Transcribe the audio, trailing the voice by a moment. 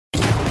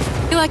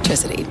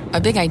Electricity,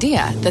 a big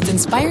idea that's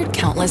inspired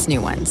countless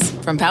new ones.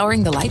 From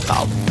powering the light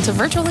bulb to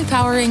virtually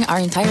powering our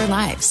entire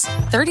lives.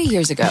 30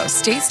 years ago,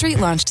 State Street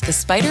launched the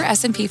SPDR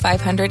S&P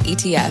 500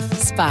 ETF,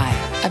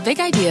 SPY. A big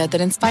idea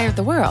that inspired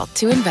the world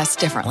to invest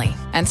differently.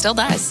 And still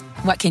does.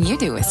 What can you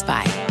do with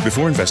SPY?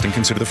 Before investing,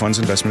 consider the fund's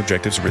investment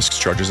objectives, risks,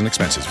 charges, and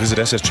expenses. Visit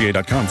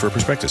ssga.com for a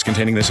prospectus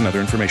containing this and other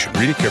information.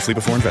 Read it carefully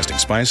before investing.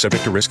 SPY is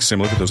subject to risks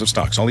similar to those of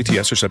stocks. All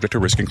ETFs are subject to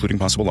risk, including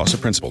possible loss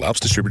of principal. Alps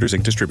Distributors,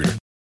 Inc. Distributor.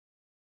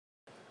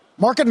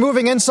 Market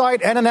moving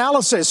insight and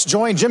analysis.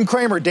 Join Jim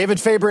Cramer, David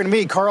Faber, and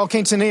me, Carl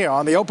Quintanilla,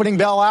 on the opening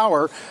bell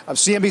hour of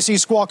CNBC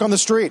Squawk on the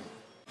Street.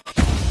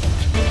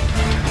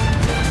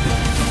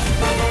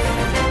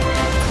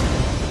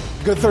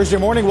 Good Thursday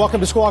morning.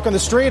 Welcome to Squawk on the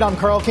Street. I'm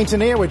Carl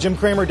Quintanilla with Jim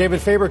Cramer,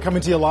 David Faber,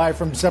 coming to you live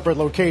from separate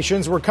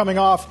locations. We're coming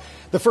off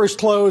the first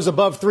close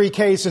above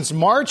 3K since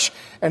March,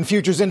 and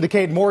futures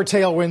indicate more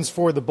tailwinds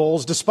for the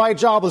bulls. Despite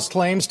jobless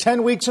claims,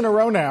 10 weeks in a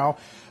row now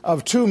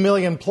of 2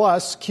 million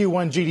plus,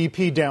 Q1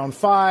 GDP down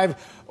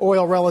 5,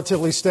 oil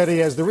relatively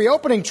steady as the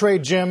reopening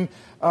trade, Jim,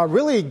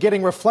 really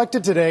getting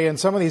reflected today in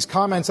some of these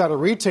comments out of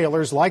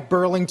retailers like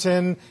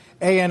Burlington,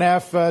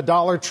 A&F,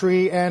 Dollar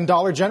Tree, and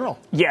Dollar General.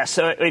 Yeah,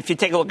 so if you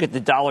take a look at the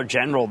Dollar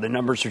General, the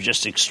numbers are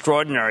just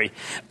extraordinary.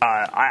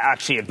 I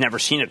actually have never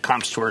seen a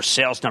comp store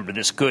sales number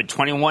this good,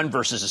 21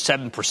 versus a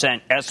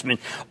 7% estimate.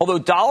 Although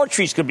Dollar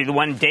Tree's going to be the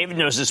one, David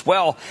knows as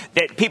well,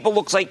 that people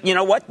looks like, you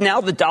know what, now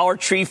the Dollar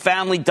Tree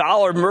Family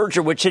Dollar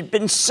merger, which had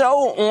been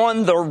so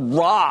on the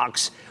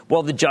rocks,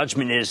 well, the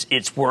judgment is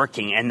it's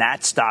working, and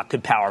that stock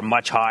could power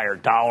much higher,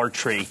 Dollar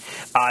Tree.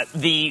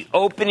 The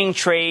opening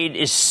trade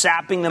is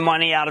sapping the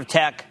money out of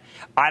tech.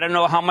 I don't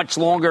know how much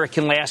longer it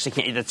can last.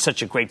 That's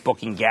such a great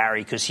booking,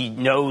 Gary, because he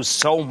knows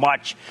so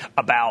much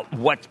about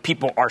what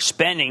people are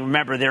spending.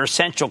 Remember, they're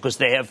essential because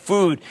they have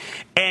food.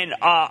 And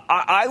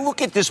I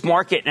look at this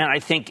market and I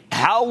think,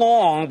 how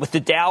long, with the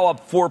Dow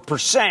up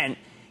 4%,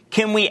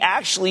 can we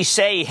actually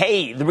say,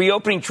 hey, the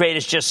reopening trade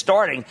is just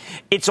starting?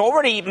 It's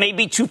already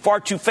maybe too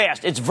far, too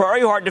fast. It's very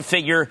hard to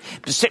figure,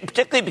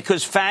 particularly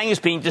because FANG is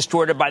being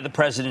distorted by the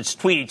president's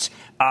tweets,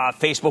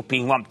 Facebook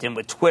being lumped in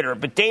with Twitter.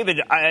 But,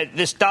 David,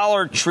 this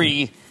Dollar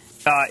Tree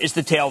is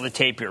the tail of the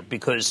tape here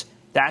because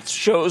that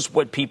shows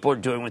what people are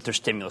doing with their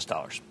stimulus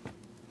dollars.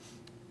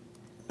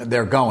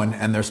 They're going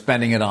and they're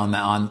spending it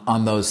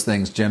on those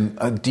things, Jim.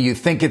 Do you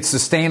think it's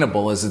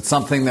sustainable? Is it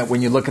something that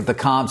when you look at the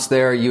comps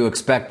there, you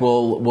expect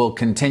will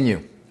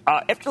continue?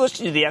 After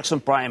listening to the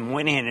excellent Brian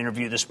Moynihan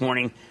interview this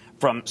morning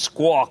from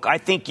Squawk, I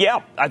think you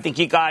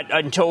got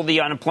until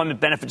the unemployment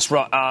benefits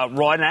run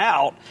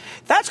out.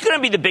 That's going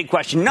to be the big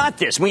question, not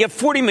this. We have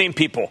 40 million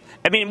people.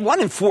 I mean,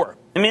 1 in 4.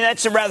 I mean,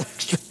 that's a rather...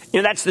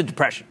 that's the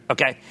depression,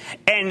 okay?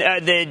 And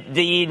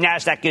the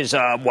NASDAQ is,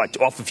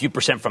 off a few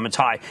percent from its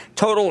high.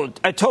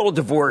 A total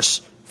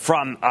divorce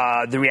from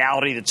the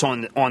reality that's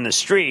on the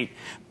street.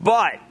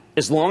 But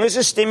as long as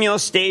the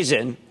stimulus stays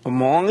in, as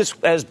long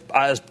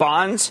as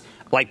bonds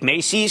like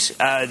Macy's,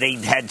 they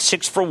had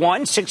 6 for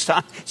 1, six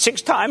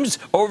times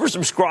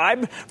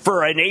oversubscribed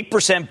for an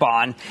 8%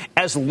 bond.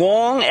 As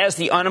long as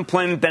the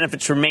unemployment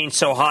benefits remain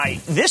so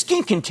high, this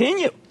can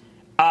continue.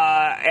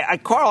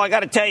 Carl, I got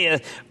to tell you,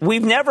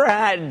 we've never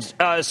had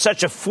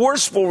such a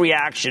forceful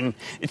reaction.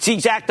 It's the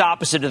exact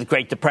opposite of the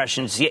Great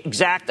Depression. It's the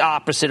exact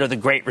opposite of the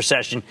Great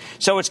Recession.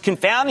 So it's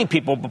confounding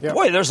people. But,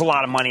 boy, there's a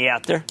lot of money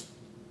out there.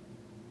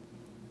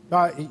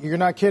 You're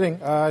not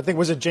kidding. I think,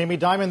 was it Jamie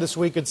Dimon this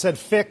week had said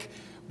FIC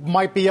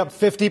might be up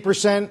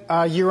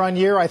 50% year on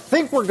year. I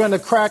think we're going to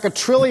crack $1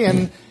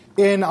 trillion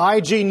in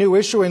IG new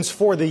issuance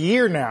for the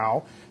year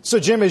now. So,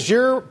 Jim, is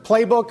your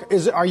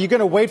playbook, are you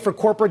going to wait for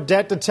corporate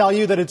debt to tell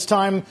you that it's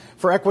time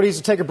for equities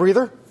to take a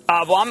breather?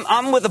 Well,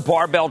 I'm with a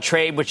barbell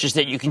trade, which is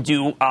that you can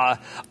do a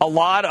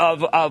lot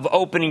of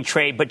opening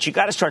trade, but you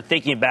got to start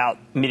thinking about,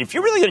 if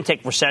you're really going to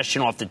take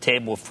recession off the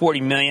table with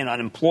 40 million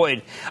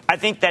unemployed, I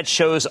think that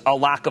shows a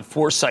lack of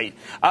foresight.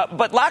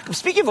 But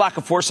speaking of lack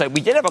of foresight,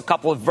 we did have a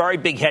couple of very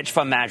big hedge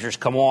fund managers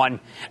come on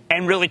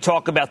and really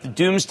talk about the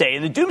doomsday.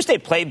 And the doomsday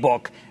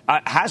playbook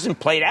hasn't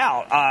played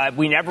out.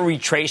 We never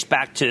retraced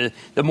back to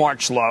the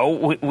March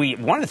low.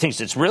 One of the things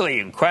that's really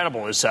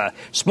incredible is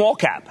small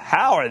cap.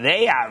 How are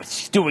they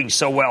doing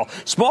so well?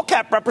 Small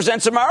cap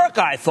represents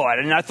America, I thought,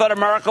 and I thought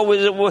America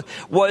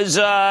was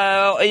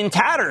in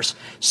tatters.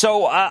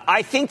 So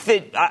I think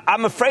that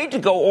I'm afraid to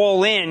go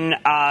all in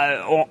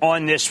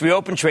on this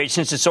reopen trade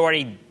since it's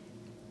already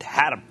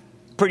had a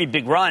pretty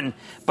big run.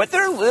 But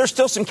there's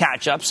still some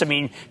catch-ups. I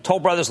mean, Toll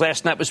Brothers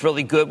last night was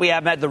really good. We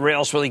haven't had the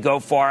rails really go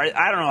far.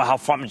 I don't know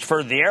how much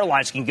further the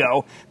airlines can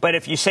go. But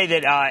if you say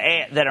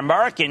that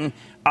American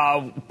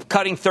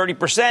cutting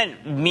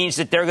 30% means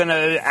that they're going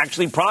to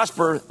actually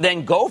prosper,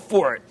 then go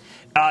for it.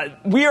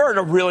 We are at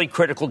a really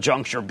critical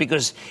juncture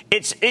because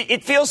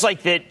it feels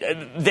like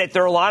that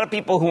there are a lot of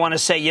people who want to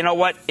say, you know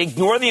what,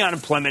 ignore the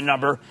unemployment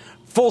number,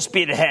 full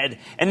speed ahead.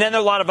 And then there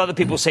are a lot of other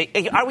people who say,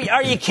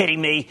 are you kidding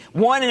me?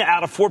 1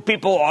 out of 4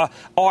 people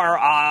are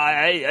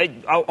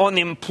on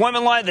the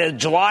employment line.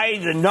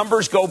 The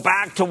numbers go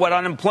back to what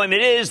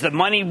unemployment is. The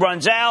money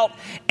runs out.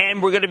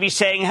 And we're going to be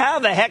saying, how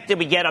the heck did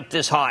we get up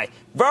this high?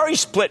 Very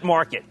split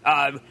market.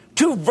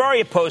 2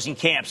 very opposing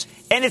camps.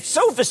 And it's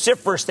so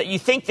vociferous that you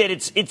think that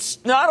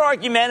it's not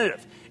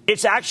argumentative.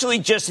 It's actually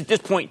just, at this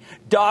point,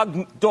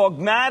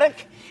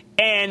 dogmatic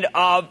and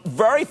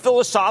very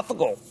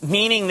philosophical,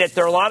 meaning that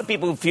there are a lot of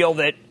people who feel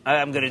that,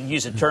 I'm going to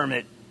use a term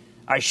that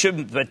I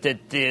shouldn't, but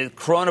that the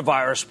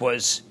coronavirus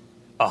was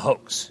a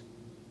hoax,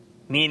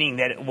 meaning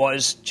that it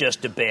was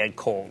just a bad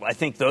cold. I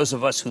think those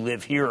of us who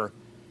live here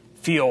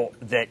feel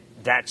that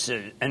that's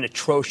an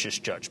atrocious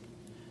judgment.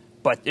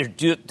 But there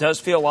does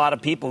feel a lot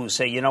of people who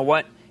say, you know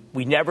what,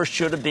 we never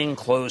should have been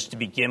closed to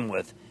begin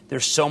with.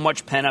 There's so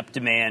much pent-up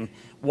demand.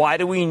 Why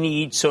do we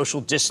need social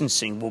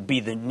distancing will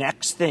be the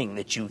next thing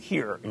that you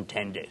hear in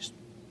 10 days.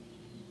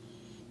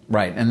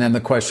 Right. And then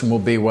the question will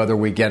be whether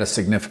we get a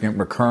significant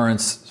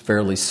recurrence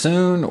fairly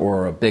soon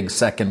or a big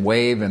second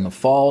wave in the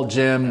fall,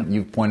 Jim.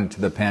 You've pointed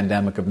to the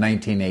pandemic of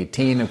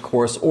 1918, of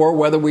course, or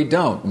whether we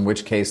don't, in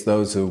which case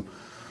those who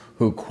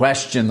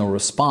question the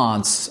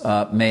response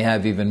may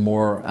have even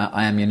more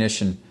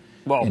ammunition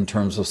in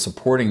terms of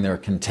supporting their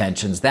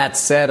contentions. That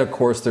said, of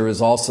course, there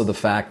is also the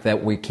fact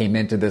that we came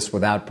into this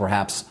without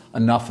perhaps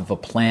enough of a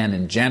plan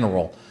in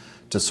general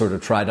to sort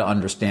of try to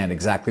understand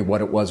exactly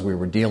what it was we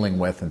were dealing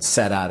with and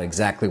set out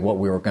exactly what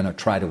we were going to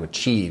try to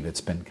achieve.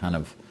 It's been kind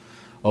of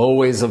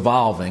always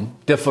evolving,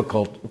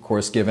 difficult, of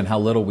course, given how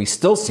little we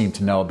still seem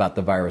to know about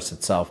the virus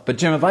itself. But,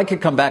 Jim, if I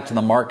could come back to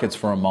the markets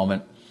for a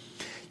moment.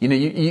 You know,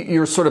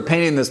 you're sort of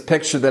painting this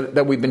picture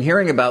that we've been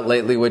hearing about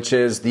lately, which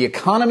is the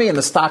economy and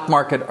the stock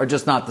market are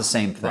just not the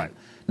same thing. Right.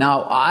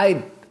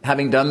 Now,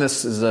 having done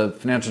this as a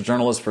financial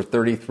journalist for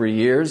 33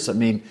 years, I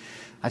mean,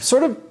 I've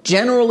sort of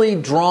generally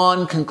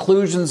drawn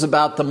conclusions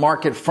about the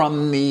market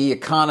from the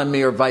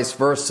economy or vice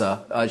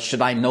versa.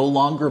 Should I no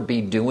longer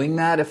be doing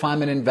that if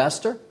I'm an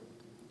investor?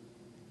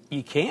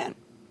 You can't.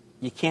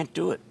 You can't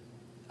do it.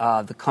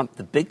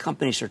 The big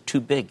companies are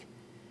too big.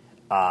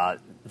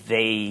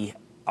 They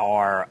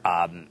are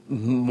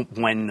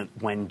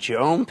when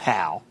Jerome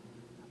Powell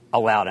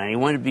allowed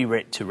anyone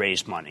to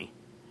raise money,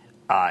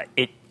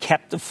 it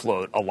kept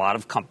afloat a lot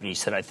of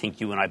companies that I think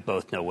you and I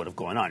both know would have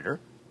gone under.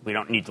 We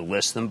don't need to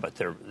list them, but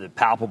they're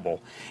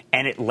palpable.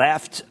 And it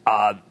left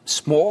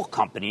small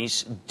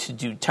companies to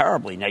do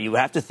terribly. Now, you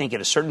have to think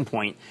at a certain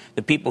point,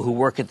 the people who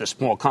work at the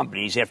small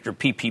companies, after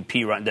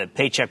PPP the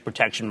paycheck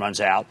protection runs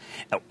out,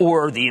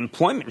 or the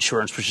employment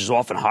insurance, which is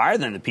often higher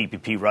than the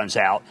PPP runs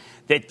out,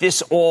 that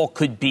this all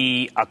could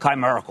be a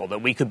chimerical,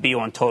 that we could be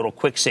on total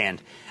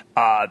quicksand.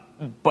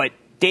 But,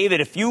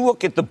 David, if you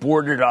look at the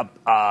boarded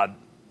up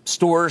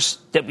stores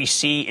that we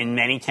see in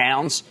many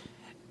towns,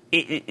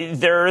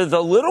 they're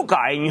the little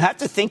guy, and you have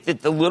to think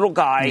that the little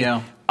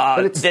guy,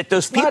 that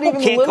those people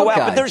can't go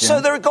out. But so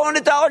they're going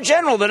to Dollar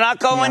General. They're not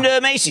going to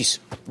Macy's.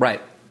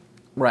 Right.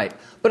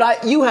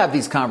 But you have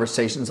these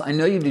conversations. I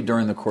know you do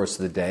during the course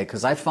of the day,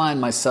 because I find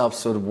myself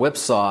sort of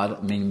whipsawed.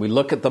 I mean, we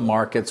look at the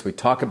markets. We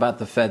talk about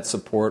the Fed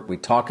support. We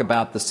talk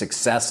about the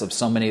success of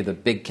so many of the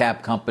big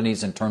cap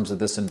companies in terms of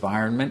this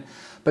environment.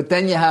 But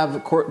then you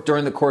have,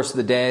 during the course of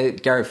the day,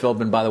 Gary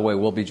Philbin, by the way,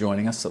 will be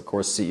joining us, of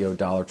course, CEO of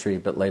Dollar Tree, a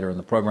bit later in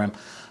the program.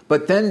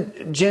 But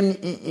then, Jim,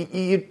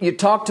 you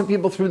talk to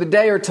people through the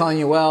day who are telling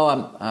you,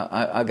 well,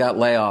 I got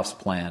layoffs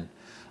planned.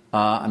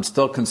 I'm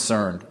still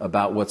concerned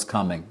about what's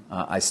coming.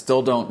 I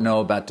still don't know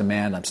about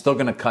demand. I'm still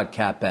going to cut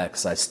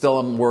CapEx. I still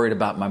am worried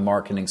about my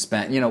marketing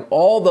spend. You know,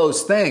 all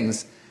those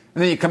things.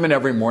 And then you come in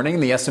every morning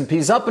and the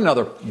S&P's up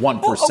another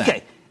 1%. Well,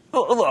 okay.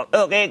 Well, look,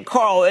 okay,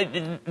 Carl,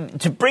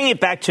 to bring it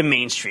back to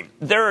mainstream,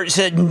 there is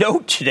a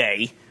note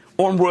today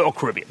on Royal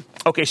Caribbean.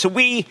 Okay, so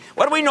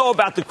what do we know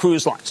about the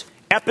cruise lines?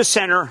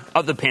 Epicenter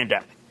of the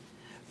pandemic.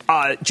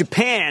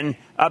 Japan,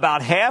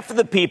 about half of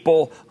the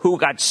people who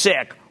got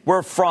sick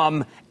were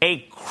from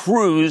a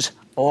cruise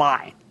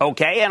line.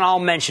 Okay, and I'll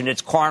mention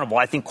it's Carnival.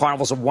 I think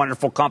Carnival's a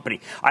wonderful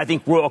company. I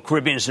think Royal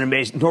Caribbean is an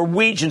amazing.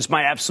 Norwegian's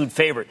my absolute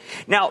favorite.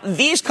 Now,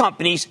 these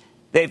companies,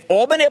 they've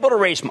all been able to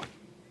raise money.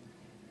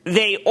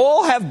 They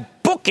all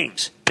have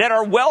bookings that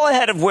are well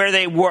ahead of where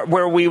they were,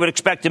 where we would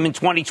expect them in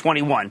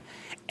 2021.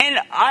 And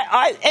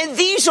and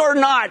these are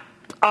not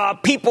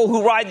people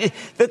who ride.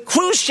 The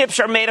cruise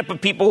ships are made up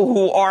of people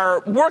who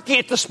are working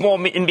at the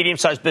small and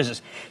medium-sized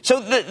business.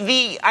 So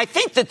I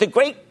think that the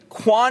great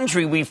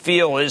quandary we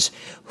feel is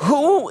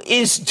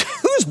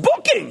who's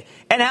booking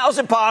and how is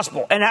it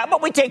possible? And how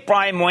about we take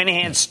Brian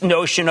Moynihan's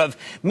notion of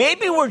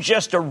maybe we're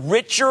just a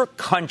richer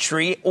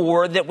country,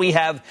 or that we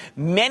have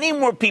many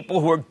more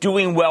people who are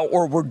doing well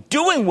or were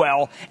doing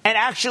well and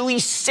actually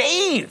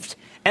saved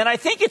And I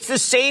think it's the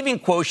saving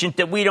quotient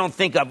that we don't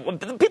think of.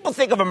 People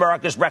think of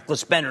America as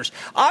reckless spenders.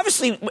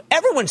 Obviously,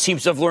 everyone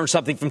seems to have learned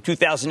something from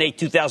 2008,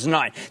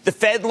 2009. The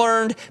Fed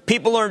learned,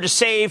 people learned to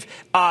save.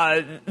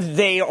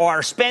 They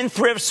are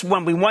spendthrifts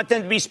when we want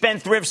them to be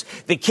spendthrifts.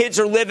 The kids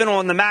are living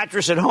on the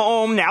mattress at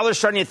home. Now they're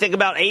starting to think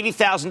about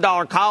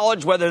 $80,000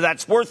 college, whether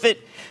that's worth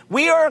it.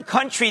 We are a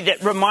country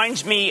that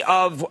reminds me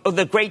of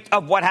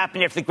what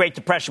happened after the Great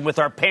Depression with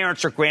our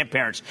parents or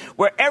grandparents,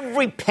 where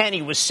every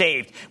penny was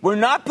saved. We're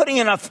not putting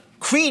enough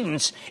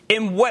credence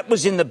in what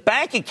was in the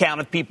bank account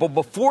of people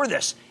before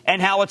this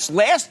and how it's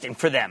lasting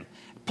for them.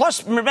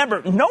 Plus,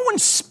 remember, no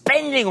one's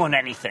spending on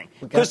anything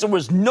because there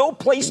was no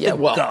place to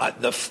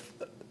go.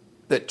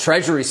 The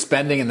Treasury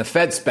spending and the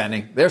Fed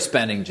spending, they're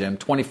spending, Jim,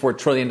 $24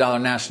 trillion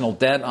national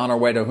debt on our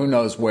way to who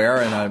knows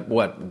where.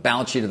 And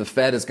balance sheet of the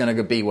Fed is going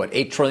to be,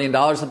 $8 trillion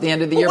at the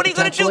end of the year? What are you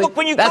going to do? Look,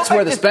 that's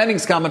where the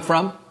spending's coming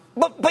from.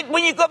 But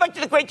when you go back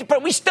to the Great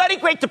Depression, we studied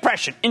Great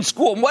Depression in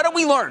school. And what did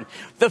we learn?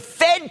 The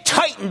Fed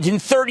tightened in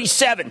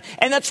 1937.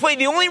 And that's why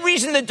the only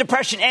reason the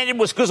Depression ended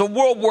was because of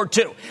World War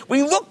II.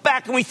 We look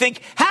back and we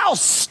think, how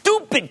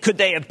stupid could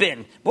they have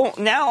been? Well,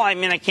 now,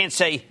 I can't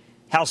say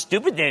how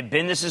stupid they've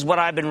been. This is what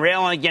I've been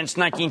railing against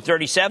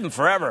 1937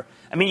 forever.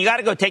 You got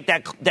to go take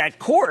that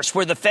course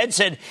where the Fed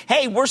said,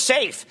 hey, we're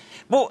safe.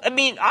 Well,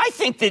 I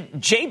think that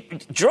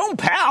Jerome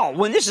Powell,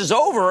 when this is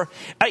over,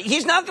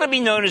 he's not going to be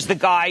known as the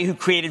guy who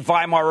created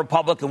Weimar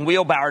Republic and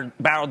wheelbarrow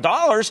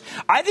dollars.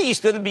 I think he's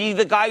going to be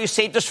the guy who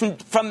saved us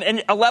from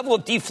a level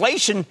of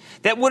deflation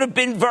that would have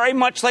been very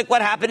much like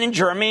what happened in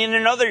Germany and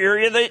another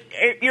area that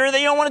you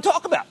don't want to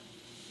talk about.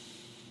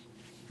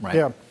 Right.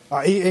 Yeah.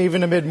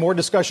 Even amid more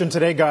discussion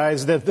today,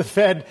 guys, that the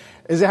Fed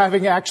is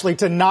having actually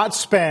to not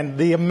spend.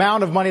 The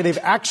amount of money they've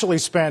actually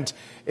spent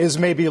is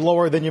maybe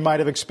lower than you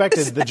might have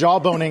expected. The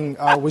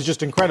jawboning was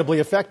just incredibly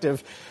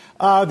effective.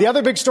 The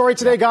other big story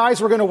today,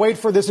 guys, we're going to wait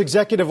for this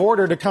executive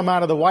order to come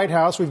out of the White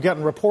House. We've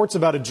gotten reports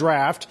about a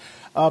draft,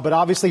 but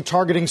obviously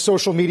targeting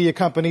social media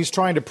companies,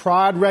 trying to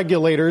prod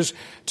regulators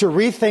to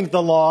rethink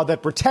the law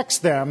that protects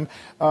them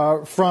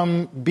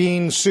from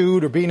being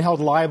sued or being held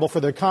liable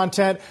for their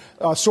content.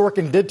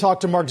 Sorkin did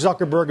talk to Mark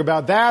Zuckerberg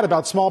about that,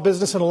 about small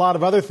business and a lot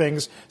of other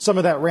things. Some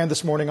of that ran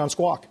this morning on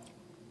Squawk.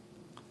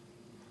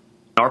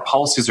 Our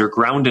policies are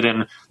grounded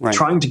in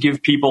trying to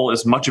give people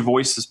as much a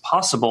voice as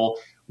possible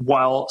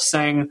while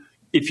saying,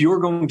 if you're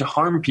going to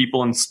harm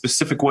people in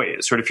specific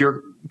ways, or if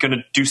you're going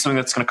to do something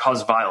that's going to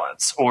cause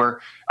violence, or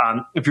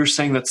if you're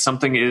saying that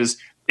something is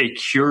a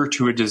cure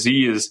to a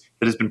disease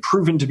that has been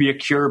proven to be a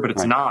cure, but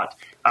it's not,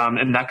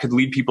 and that could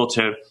lead people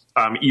to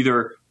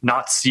either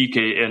not seek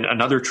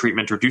another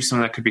treatment or do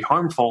something that could be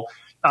harmful,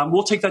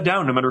 we'll take that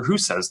down no matter who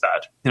says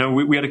that.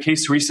 We had a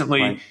case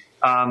recently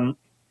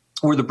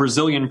where the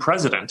Brazilian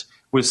president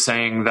was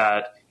saying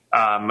that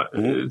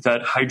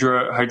that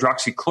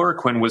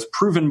hydroxychloroquine was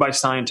proven by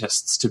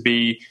scientists to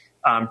be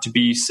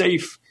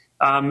safe,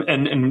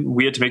 and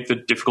we had to make the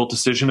difficult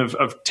decision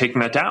of taking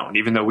that down,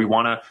 even though we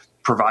want to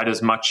provide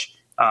as much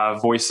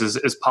voices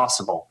as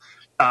possible.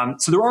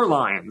 So there are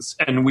lines,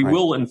 and we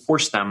will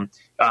enforce them,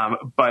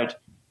 but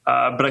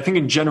I think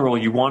in general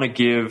you want to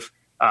give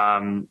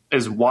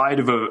as wide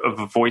of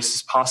a voice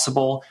as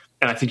possible,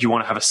 and I think you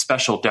want to have a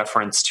special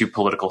deference to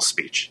political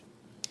speech.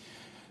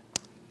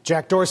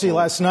 Jack Dorsey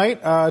last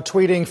night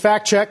tweeting,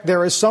 fact check,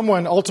 there is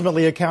someone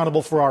ultimately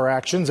accountable for our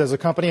actions as a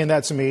company, and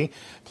that's me.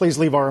 Please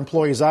leave our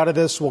employees out of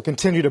this. We'll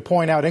continue to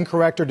point out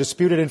incorrect or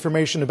disputed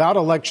information about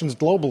elections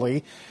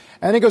globally.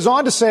 And it goes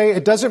on to say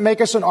it doesn't make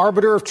us an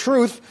arbiter of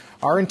truth.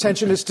 Our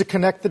intention is to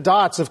connect the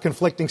dots of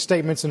conflicting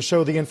statements and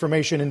show the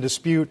information in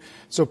dispute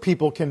so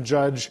people can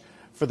judge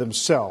for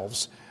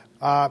themselves.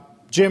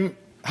 Jim,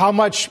 how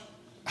much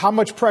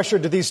pressure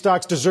do these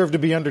stocks deserve to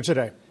be under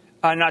today?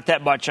 Not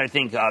that much, I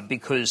think,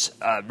 because,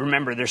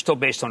 remember, they're still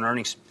based on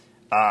earnings.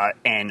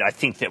 And I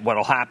think that what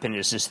will happen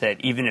is that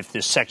even if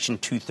this Section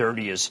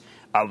 230 is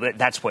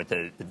that's what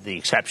the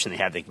exception they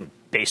have, they can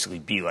basically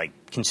be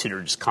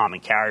considered as common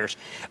carriers.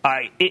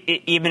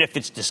 Even if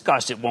it's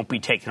discussed, it won't be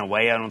taken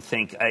away, I don't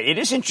think. It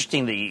is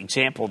interesting, the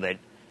example that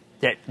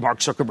Mark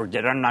Zuckerberg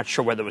did. I'm not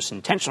sure whether it was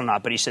intentional or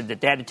not, but he said that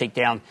they had to take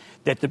down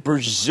that the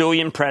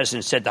Brazilian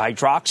president said the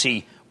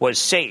hydroxy was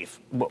safe.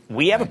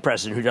 We have a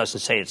president who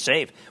doesn't say it's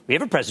safe. We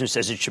have a president who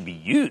says it should be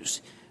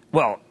used.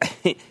 Well,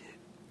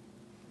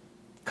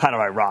 kind of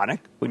ironic,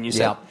 wouldn't you say?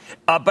 Yeah.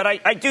 But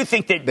I do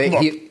think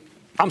that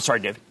I'm sorry,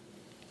 David.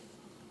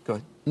 Go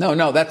ahead.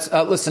 No, that's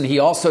listen, he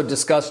also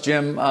discussed,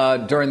 Jim,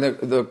 during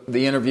the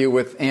interview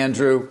with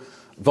Andrew,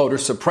 voter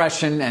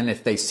suppression, and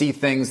if they see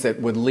things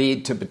that would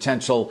lead to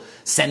potential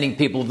sending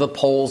people to the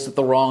polls at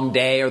the wrong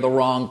day or the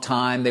wrong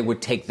time, they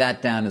would take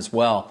that down as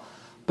well.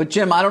 But,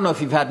 Jim, I don't know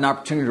if you've had an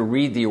opportunity to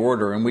read the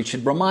order, and we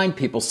should remind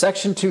people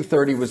Section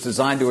 230 was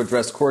designed to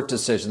address court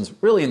decisions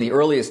really in the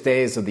earliest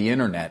days of the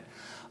Internet,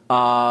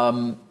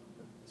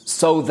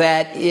 so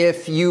that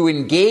if you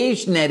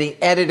engaged in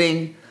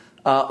editing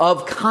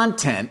of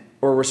content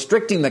or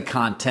restricting the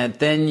content,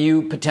 then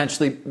you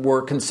potentially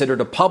were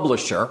considered a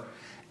publisher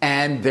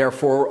and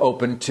therefore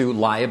open to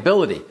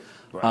liability.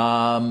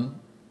 Right.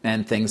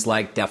 and things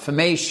like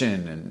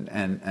defamation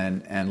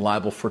and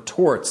libel for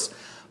torts.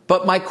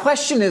 But my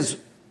question is,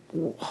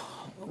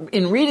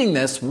 in reading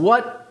this,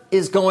 what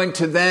is going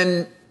to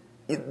then?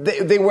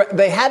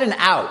 They had an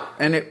out,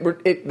 and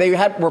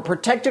were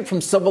protected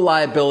from civil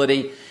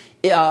liability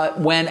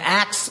when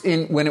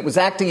it was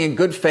acting in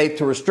good faith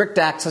to restrict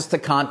access to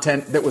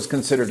content that was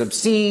considered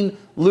obscene,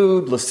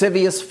 lewd,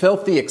 lascivious,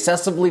 filthy,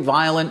 excessively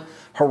violent,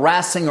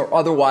 harassing, or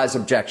otherwise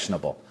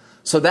objectionable.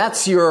 So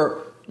that's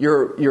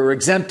you're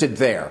exempted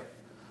there.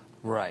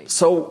 Right.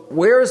 So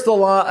where's the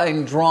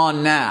line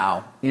drawn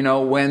now?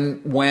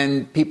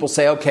 When people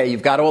say, okay,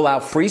 you've got to allow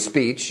free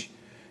speech,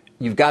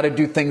 you've got to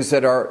do things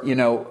that are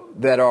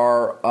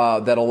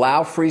that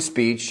allow free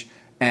speech,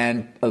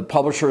 and a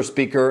publisher or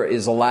speaker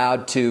is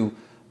allowed to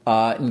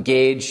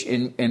engage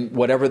in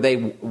whatever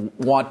they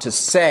want to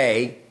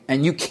say,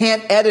 and you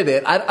can't edit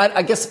it.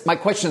 I guess my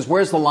question is,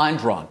 where's the line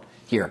drawn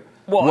here?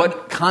 Well,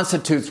 what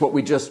constitutes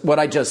what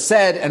I just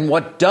said, and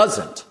what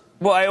doesn't?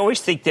 Well, I always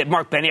think that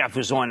Mark Benioff,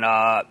 who's on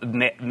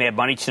Mad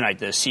Money tonight,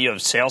 the CEO of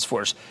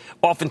Salesforce,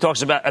 often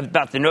talks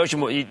about the notion.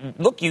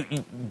 Look,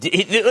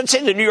 let's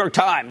say the New York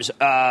Times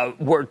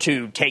were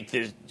to take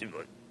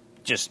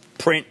just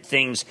print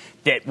things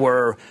that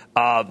were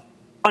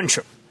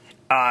untrue.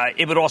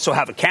 It would also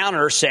have a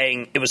counter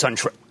saying it was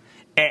untrue.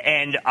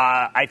 And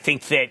I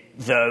think that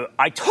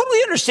I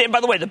totally understand, by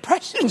the way, the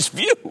president's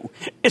view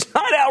is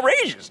not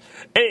outrageous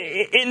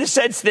in the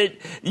sense that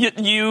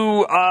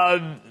you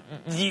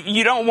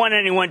don't want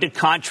anyone to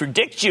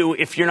contradict you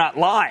if you're not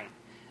lying.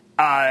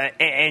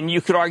 And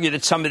you could argue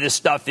that some of this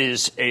stuff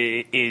is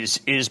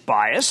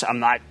bias. I'm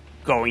not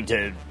going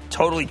to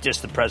totally diss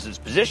the president's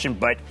position,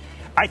 but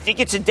I think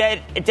it's a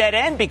dead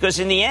end, because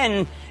in the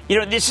end,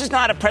 this is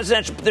not a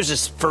presidential. There's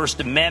this First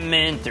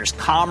Amendment. There's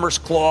Commerce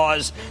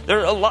Clause.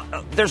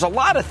 There's a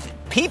lot of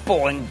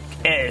people in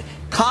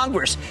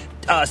Congress,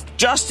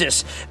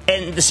 Justice,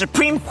 and the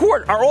Supreme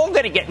Court are all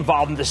going to get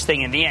involved in this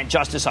thing in the end.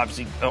 Justice,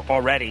 obviously,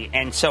 already.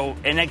 And so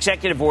an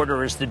executive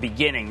order is the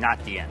beginning,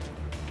 not the end.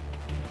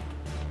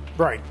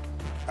 Right.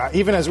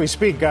 Even as we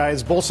speak,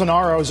 guys,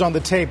 Bolsonaro is on the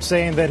tape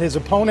saying that his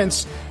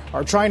opponents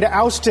are trying to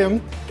oust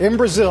him in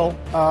Brazil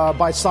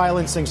by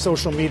silencing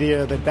social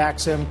media that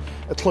backs him.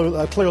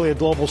 Clearly a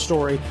global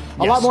story.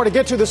 A lot more to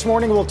get to this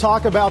morning. We'll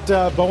talk about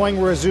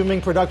Boeing resuming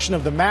production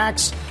of the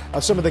MAX,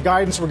 some of the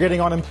guidance we're getting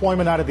on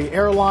employment out of the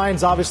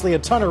airlines, obviously a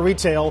ton of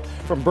retail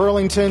from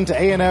Burlington to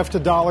A&F to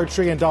Dollar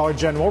Tree and Dollar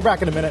General. We're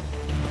back in a minute.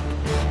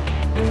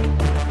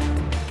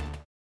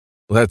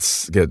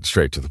 Let's get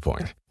straight to the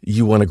point.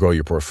 You want to grow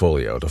your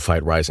portfolio to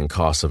fight rising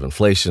costs of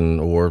inflation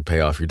or pay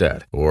off your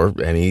debt or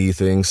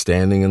anything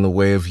standing in the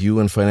way of you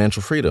and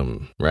financial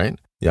freedom, right?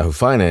 Yahoo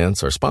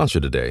Finance, our sponsor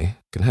today,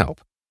 can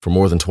help. For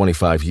more than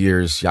 25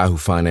 years, Yahoo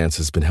Finance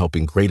has been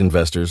helping great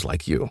investors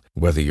like you.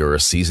 Whether you're a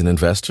seasoned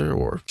investor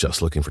or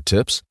just looking for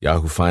tips,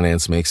 Yahoo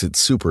Finance makes it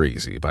super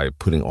easy by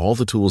putting all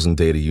the tools and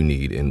data you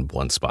need in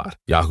one spot.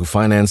 Yahoo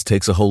Finance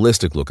takes a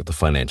holistic look at the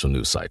financial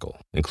news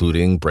cycle,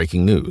 including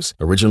breaking news,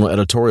 original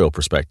editorial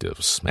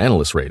perspectives,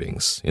 analyst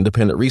ratings,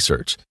 independent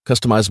research,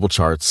 customizable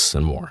charts,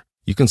 and more.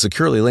 You can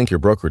securely link your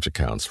brokerage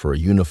accounts for a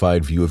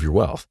unified view of your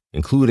wealth,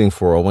 including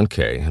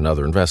 401k and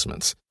other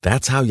investments.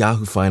 That's how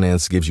Yahoo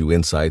Finance gives you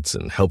insights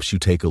and helps you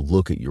take a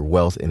look at your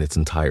wealth in its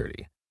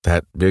entirety.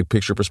 That big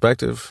picture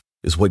perspective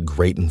is what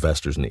great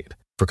investors need.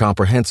 For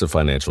comprehensive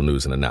financial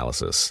news and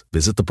analysis,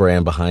 visit the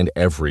brand behind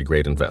every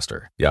great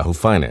investor,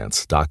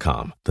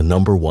 yahoofinance.com, the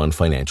 #1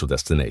 financial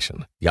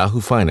destination,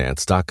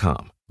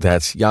 yahoofinance.com.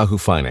 That's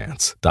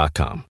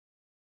yahoofinance.com.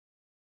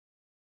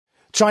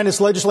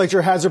 China's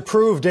legislature has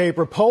approved a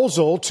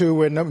proposal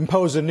to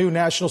impose a new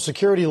national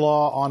security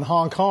law on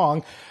Hong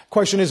Kong.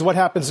 Question is, what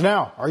happens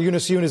now? Our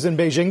Eunice Yoon is in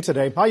Beijing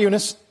today. Hi,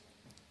 Eunice.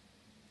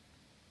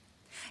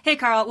 Hey,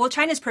 Carl. Well,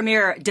 China's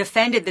premier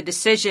defended the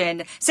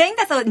decision, saying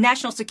that the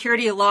national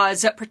security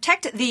laws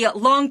protect the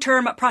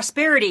long-term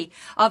prosperity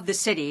of the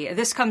city.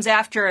 This comes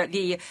after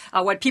the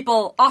what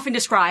people often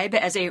describe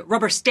as a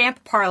rubber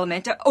stamp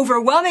parliament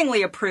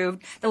overwhelmingly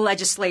approved the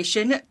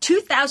legislation,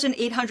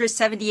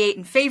 2,878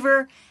 in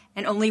favor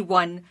and only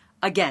 1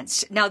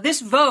 against. Now, this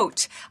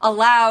vote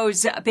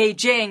allows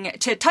Beijing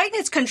to tighten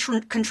its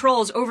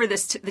controls over the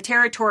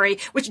territory,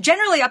 which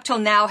generally up till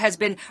now has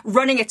been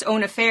running its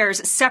own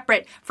affairs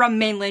separate from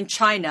mainland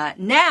China.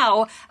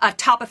 Now,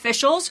 top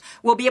officials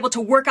will be able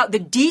to work out the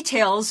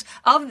details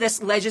of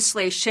this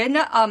legislation,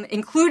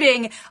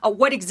 including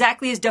what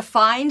exactly is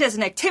defined as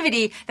an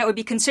activity that would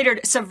be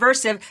considered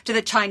subversive to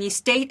the Chinese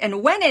state,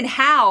 and when and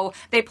how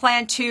they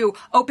plan to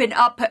open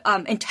up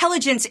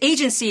intelligence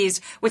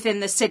agencies within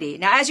the city.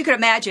 Now, as you can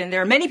imagine,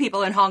 there are many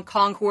people in Hong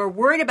Kong who are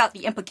worried about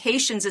the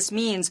implications this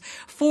means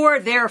for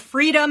their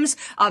freedoms.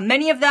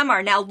 Many of them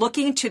are now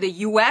looking to the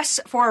U.S.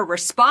 for a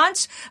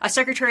response.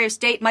 Secretary of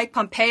State Mike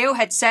Pompeo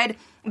had said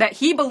that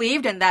he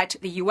believed and that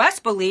the U.S.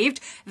 believed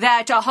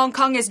that Hong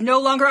Kong is no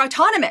longer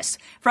autonomous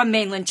from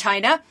mainland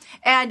China,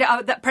 and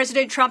that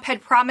President Trump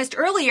had promised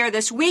earlier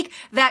this week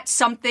that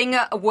something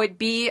would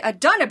be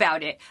done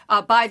about it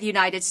by the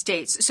United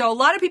States. So a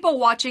lot of people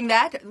watching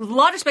that, a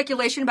lot of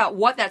speculation about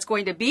what that's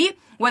going to be,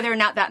 whether or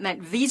not that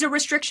meant visa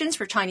restrictions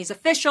for Chinese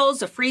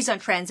officials, a freeze on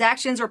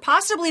transactions, or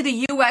possibly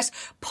the U.S.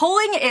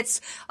 pulling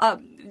its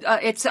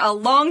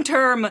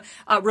long-term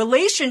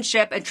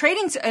relationship and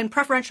trading and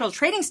preferential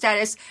trading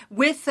status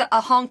with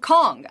Hong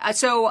Kong.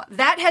 So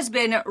that has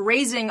been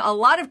raising a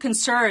lot of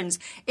concerns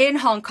in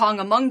Hong Kong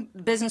among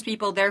business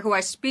people there who I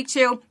speak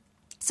to.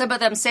 Some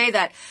of them say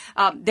that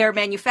their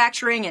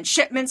manufacturing and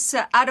shipments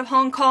out of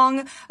Hong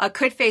Kong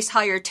could face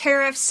higher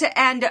tariffs,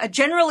 and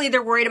generally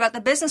they're worried about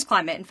the business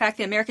climate. In fact,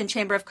 the American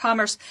Chamber of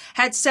Commerce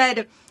had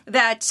said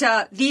that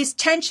these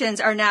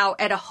tensions are now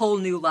at a whole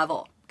new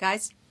level.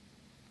 Guys?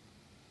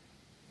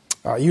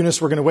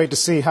 Eunice, we're going to wait to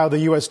see how the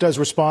U.S. does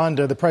respond.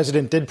 The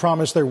president did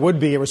promise there would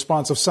be a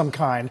response of some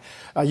kind.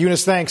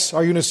 Eunice, thanks.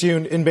 Our Eunice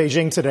Yoon in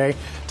Beijing today.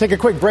 Take a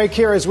quick break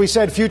here. As we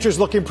said, futures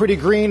looking pretty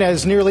green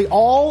as nearly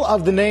all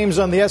of the names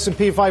on the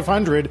S&P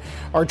 500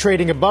 are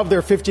trading above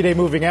their 50-day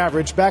moving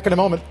average. Back in a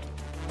moment.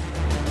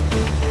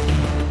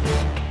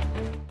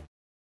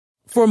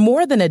 For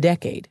more than a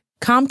decade,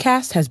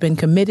 Comcast has been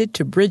committed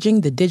to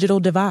bridging the digital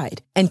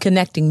divide and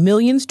connecting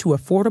millions to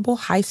affordable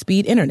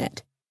high-speed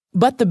internet.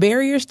 But the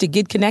barriers to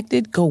get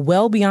connected go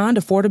well beyond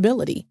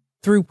affordability.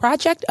 Through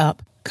Project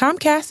Up,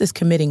 Comcast is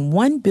committing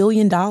 $1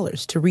 billion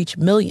to reach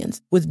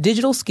millions with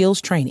digital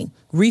skills training,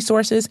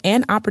 resources,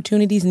 and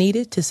opportunities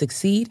needed to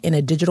succeed in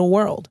a digital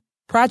world.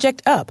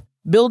 Project Up,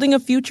 building a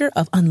future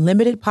of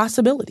unlimited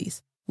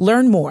possibilities.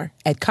 Learn more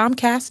at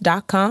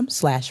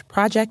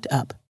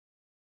comcast.com/projectup.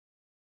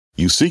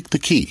 You seek the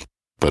key,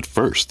 but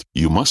first,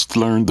 you must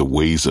learn the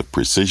ways of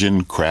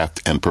precision, craft,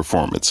 and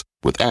performance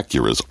with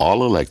Acura's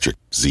all-electric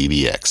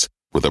ZDX.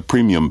 With a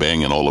premium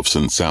Bang &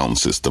 Olufsen sound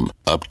system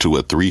up to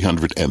a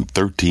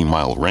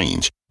 313-mile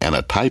range and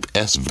a Type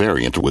S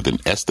variant with an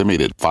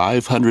estimated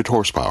 500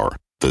 horsepower,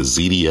 the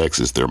ZDX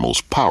is their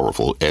most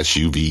powerful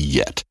SUV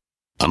yet.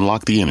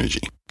 Unlock the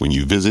energy when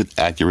you visit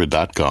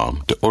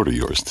Acura.com to order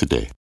yours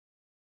today.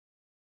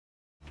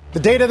 The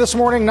data this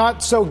morning,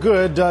 not so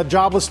good.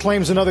 Jobless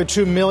claims another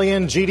 2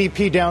 million.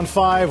 GDP down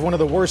 5, one of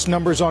the worst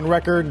numbers on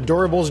record.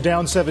 Durables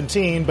down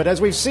 17. But as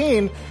we've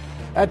seen,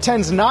 that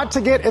tends not to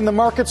get in the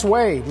market's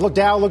way. Look,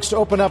 Dow looks to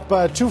open up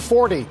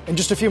 240 in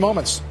just a few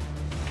moments.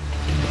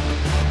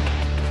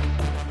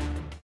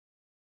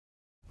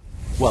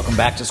 Welcome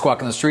back to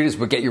Squawk on the Street as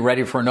we get you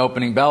ready for an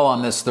opening bell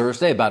on this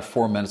Thursday, about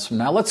 4 minutes from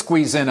now. Let's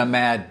squeeze in a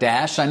mad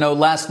dash. I know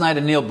last night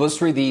Anil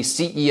Bhusri, the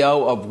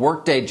CEO of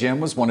Workday, Jim,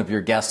 was one of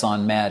your guests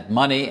on Mad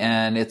Money,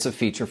 and it's a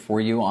feature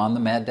for you on the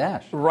Mad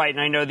Dash. Right, and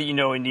I know that you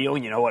know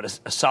Anil, you know what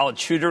a solid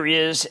shooter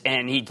is,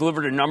 and he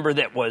delivered a number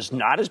that was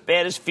not as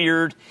bad as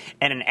feared,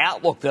 and an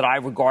outlook that I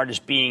regard as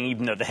being,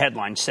 even though the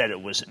headline said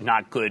it was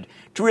not good,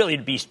 to really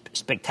be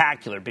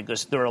spectacular,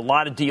 because there are a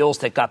lot of deals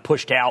that got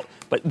pushed out,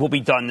 but will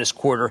be done this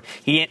quarter.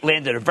 He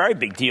landed a very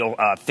big deal,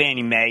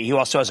 Fannie Mae. He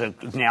also has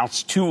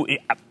announced two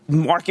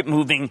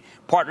market-moving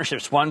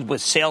partnerships, one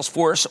with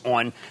Salesforce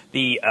on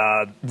the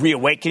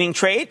reawakening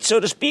trade, so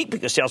to speak,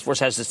 because Salesforce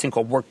has this thing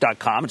called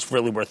Work.com. It's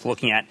really worth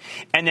looking at.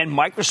 And then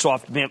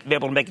Microsoft, be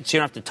able to make it so you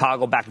don't have to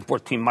toggle back and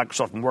forth between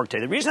Microsoft and Workday.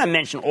 The reason I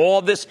mention all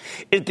of this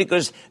is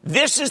because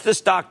this is the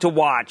stock to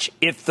watch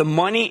if the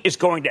money is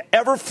going to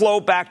ever flow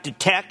back to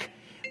tech.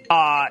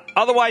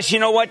 Otherwise, you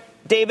know what,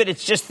 David,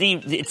 it's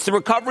the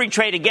recovery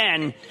trade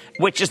again,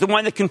 which is the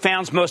one that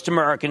confounds most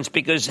Americans,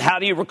 because how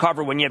do you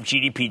recover when you have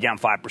GDP down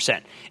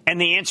 5%?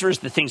 And the answer is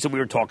the things that we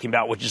were talking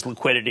about, which is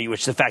liquidity, which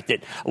is the fact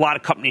that a lot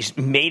of companies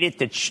made it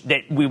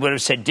that we would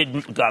have said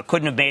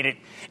couldn't have made it,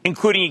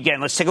 including,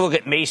 again, let's take a look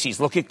at Macy's,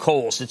 look at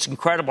Kohl's. It's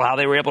incredible how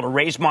they were able to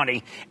raise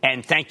money.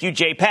 And thank you,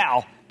 Jay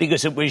Powell,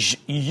 because it was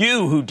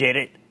you who did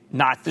it,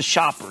 not the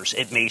shoppers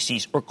at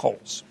Macy's or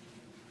Kohl's.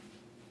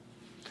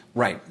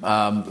 Right.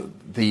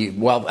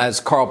 As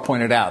Carl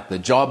pointed out, the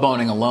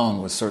jawboning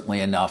alone was certainly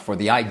enough, or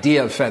the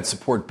idea of Fed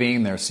support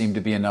being there seemed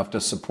to be enough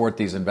to support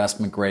these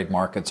investment-grade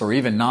markets, or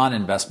even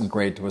non-investment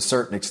grade to a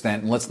certain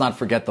extent. And let's not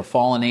forget the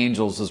fallen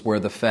angels is where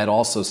the Fed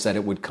also said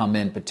it would come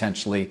in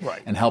potentially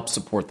and help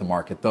support the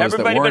market. Those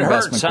that were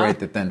investment grade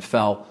that then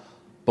fell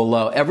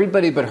below.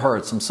 Everybody but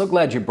Hertz. I'm so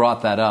glad you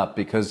brought that up,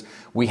 because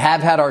we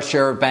have had our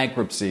share of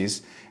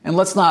bankruptcies. And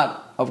let's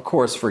not, of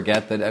course,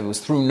 forget that it was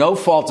through no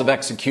fault of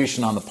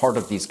execution on the part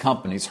of these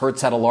companies.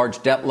 Hertz had a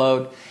large debt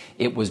load.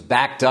 It was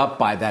backed up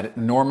by that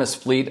enormous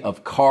fleet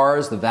of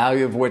cars, the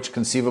value of which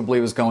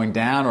conceivably was going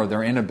down, or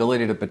their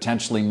inability to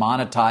potentially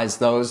monetize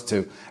those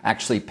to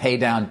actually pay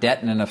down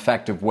debt in an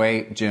effective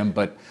way, Jim.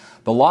 But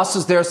the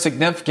losses there are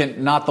significant,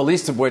 not the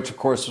least of which, of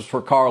course, was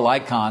for Carl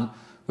Icahn,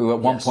 who at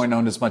one point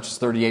owned as much as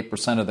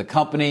 38% of the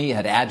company,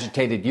 had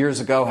agitated years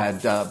ago,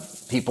 had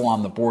people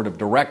on the board of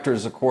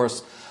directors, of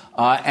course,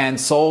 and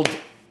sold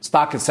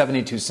stock at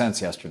 72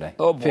 cents yesterday.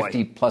 Oh, boy.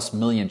 50-plus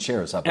million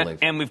shares, I believe.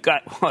 And we've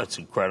got, it's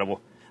incredible.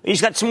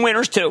 He's got some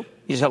winners, too.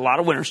 He's got a lot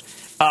of winners.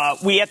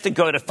 We have to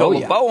go to Phil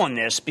LeBeau on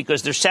this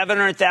because there's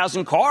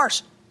 700,000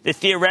 cars that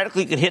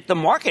theoretically could hit the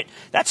market.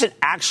 That's an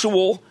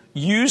actual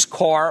used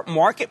car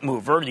market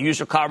mover. The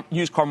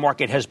used car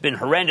market has been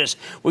horrendous.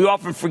 We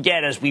often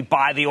forget as we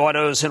buy the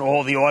autos and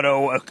all the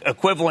auto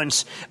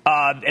equivalents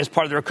as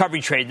part of the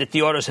recovery trade that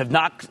the autos have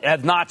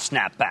not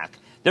snapped back.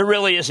 There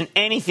really isn't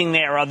anything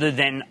there other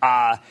than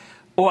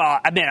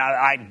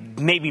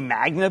maybe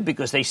Magna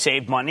because they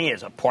saved money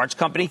as a parts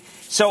company.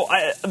 So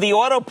the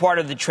auto part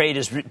of the trade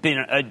has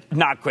been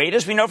not great,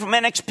 as we know from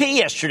NXP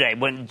yesterday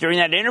during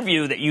that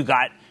interview that you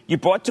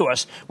brought to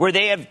us, where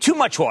they have too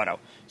much auto.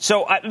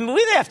 So we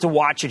really have to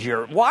watch it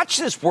here. Watch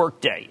this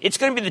workday. It's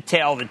going to be the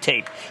tail of the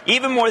tape,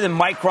 even more than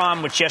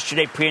Micron, which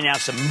yesterday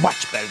pre-announced a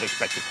much better than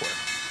expected quarter.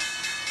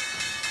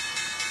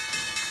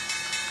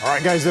 All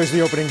right, guys, there's the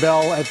opening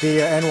bell at the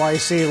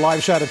NYC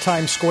live shot at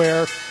Times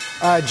Square.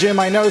 Jim,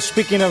 I know,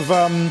 speaking of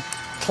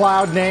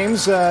cloud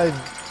names,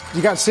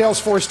 you got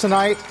Salesforce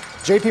tonight.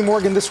 JP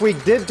Morgan this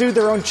week did do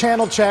their own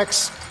channel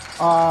checks,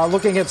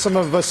 looking at some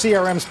of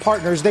CRM's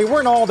partners. They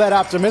weren't all that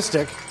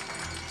optimistic.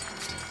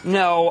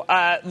 No,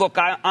 look,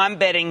 I'm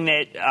betting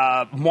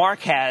that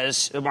Mark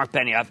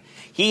Benioff,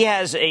 he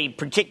has a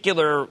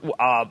particular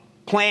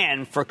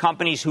plan for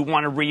companies who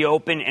want to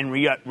reopen and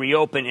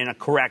reopen in a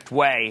correct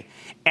way.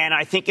 And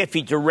I think if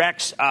he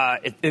directs,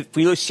 if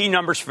we see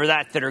numbers for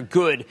that are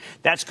good,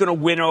 that's going to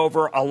win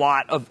over a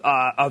lot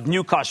of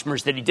new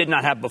customers that he did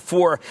not have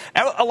before.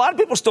 A lot of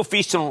people still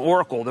feast on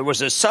Oracle. There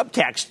was a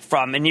subtext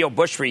from Aneel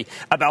Bhusri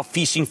about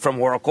feasting from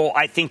Oracle.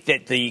 I think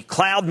that the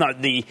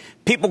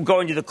people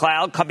going to the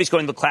cloud, companies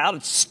going to the cloud,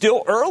 it's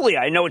still early.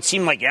 I know it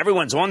seemed like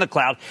everyone's on the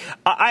cloud.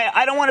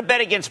 I don't want to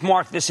bet against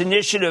Mark. This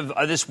initiative,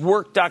 this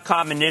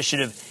Work.com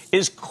initiative,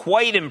 is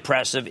quite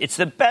impressive. It's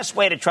the best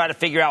way to try to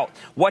figure out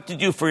what to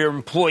do for your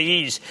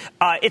employees.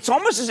 It's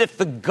almost as if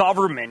the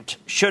government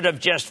should have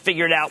just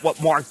figured out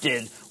what Mark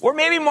did. Or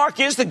maybe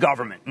Mark is the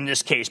government in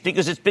this case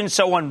because it's been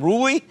so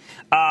unruly.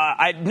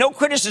 No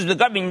criticism of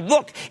the government. I mean,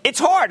 look, it's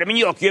hard. I mean,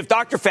 you have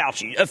Dr.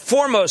 Fauci, a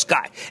foremost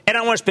guy. And I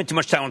don't want to spend too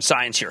much time on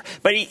science here.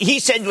 But he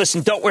said,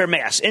 listen, don't wear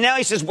masks. And now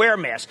he says, wear a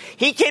mask.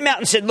 He came out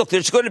and said, look,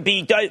 there's going to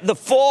be the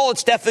fall.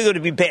 It's definitely going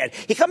to be bad.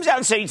 He comes out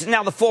and says,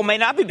 now the fall may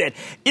not be bad.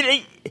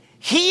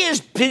 He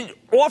has been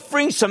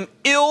offering some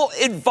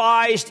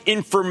ill-advised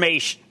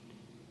information.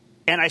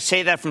 And I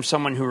say that from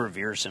someone who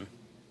reveres him.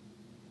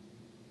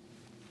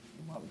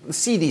 The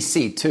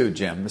CDC, too,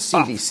 Jim. The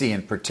CDC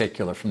in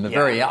particular, from the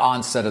very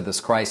onset of this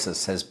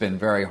crisis, has been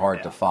very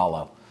hard to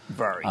follow.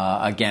 Very.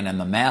 Again, and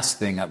the mask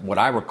thing, what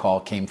I recall,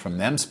 came from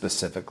them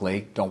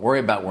specifically. Don't worry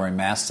about wearing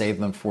masks. Save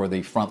them for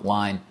the front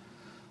line,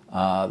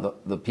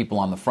 the people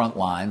on the front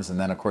lines. And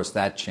then, of course,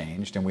 that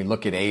changed. And we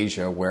look at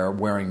Asia, where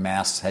wearing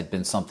masks had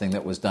been something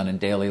that was done in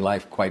daily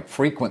life quite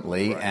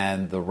frequently. Right.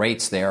 And the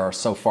rates there are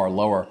so far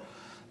lower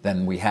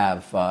than we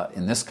have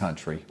in this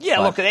country. Yeah,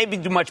 but, look,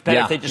 they'd do much better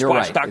if they just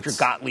watch Dr.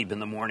 Gottlieb in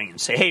the morning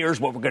and say, hey, here's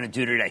what we're going to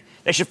do today.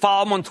 They should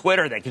follow him on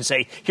Twitter. They can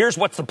say, here's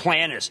what the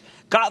plan is.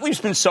 Gottlieb's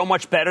been so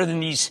much better than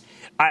these,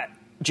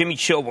 Jimmy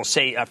Chill will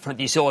say,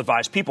 these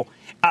ill-advised people.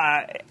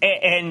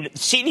 And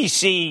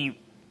CDC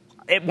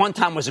at one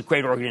time was a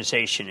great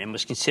organization and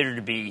was considered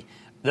to be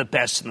the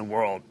best in the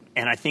world.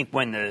 And I think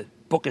when the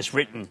book is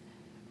written,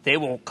 they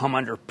will come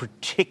under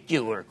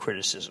particular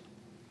criticism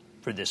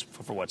for this,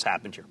 for what's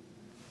happened here.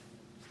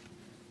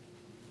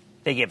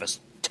 They gave us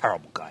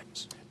terrible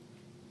guidance.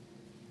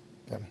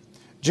 Okay.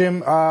 Jim,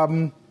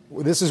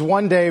 this is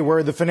one day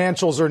where the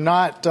financials are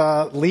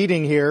not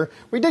leading here.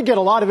 We did get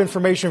a lot of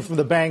information from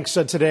the banks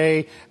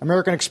today.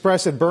 American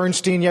Express at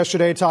Bernstein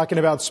yesterday talking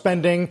about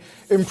spending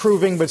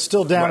improving, but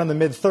still down in the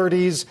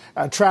mid-30s.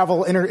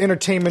 Travel,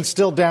 entertainment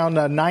still down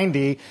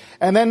 90.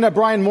 And then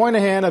Brian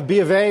Moynihan of B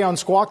of A on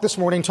Squawk this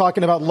morning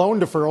talking about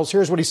loan deferrals.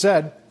 Here's what he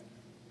said.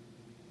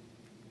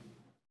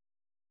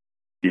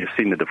 You've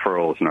seen the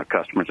deferrals in our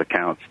customers'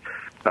 accounts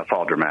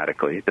fall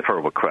dramatically,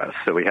 deferral requests.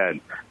 So we had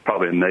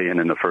probably 1 million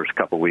in the first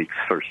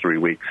 3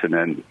 weeks, and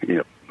then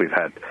we've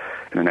had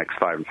in the next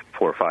 4,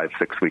 5,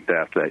 6 weeks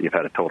after that, you've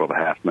had a total of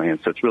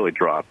 500,000. So it's really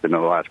dropped. And the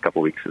last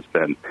couple of weeks has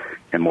been,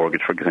 in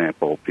mortgage, for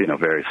example,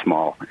 very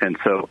small. And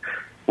so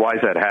why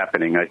is that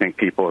happening? I think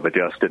people have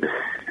adjusted,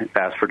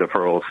 asked for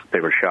deferrals.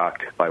 They were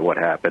shocked by what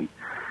happened.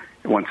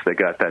 Once they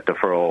got that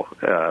deferral,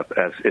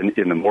 as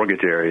in the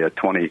mortgage area,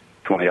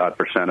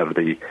 20-odd% of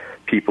the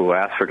people who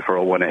asked for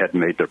deferral went ahead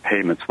and made their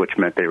payments, which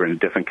meant they were in a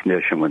different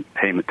condition when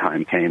payment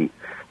time came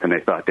than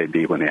they thought they'd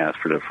be when they asked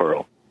for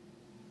deferral.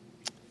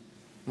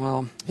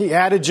 Well, he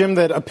added, Jim,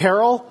 that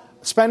apparel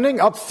spending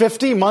up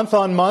 50 month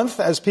on month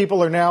as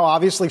people are now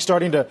obviously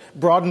starting to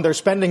broaden their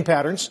spending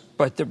patterns.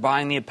 But they're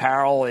buying the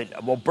apparel.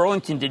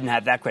 Burlington didn't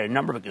have that great a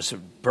number because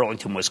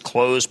Burlington was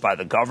closed by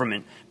the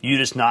government,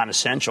 viewed as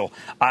non-essential.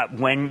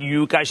 When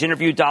you guys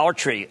interviewed Dollar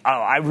Tree,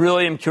 I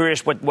really am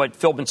curious what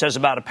Philbin says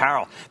about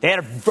apparel. They had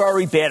a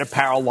very bad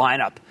apparel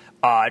lineup.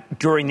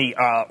 during the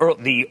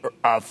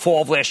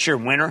fall of last year,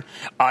 winter.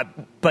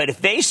 But if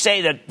they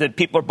say that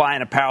people are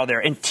buying apparel there,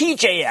 and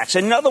TJX,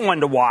 another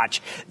one to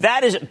watch,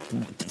 that is,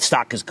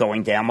 stock is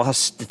going down. Well,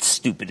 it's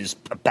stupid as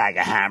a bag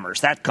of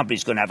hammers. That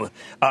company's going to have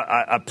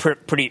a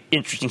pretty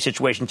interesting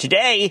situation.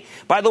 Today,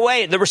 by the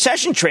way, the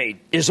recession trade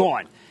is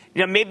on.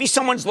 You know, maybe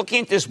someone's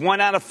looking at this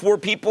 1 out of 4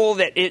 people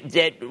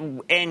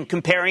and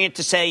comparing it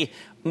to, say,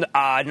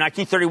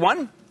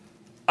 1931.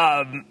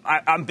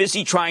 I'm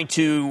busy trying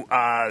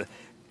to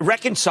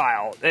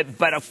reconcile.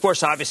 But, of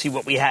course, obviously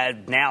what we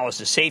had now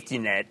is a safety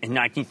net. In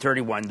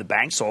 1931, the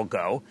banks all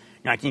go.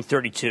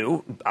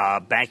 1932,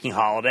 banking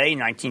holiday.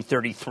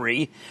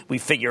 1933, we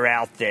figure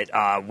out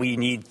that we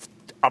need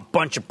a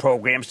bunch of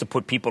programs to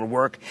put people to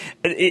work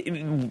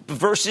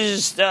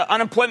versus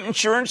unemployment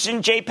insurance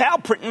and Jay Powell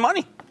printing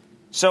money.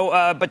 So,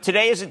 but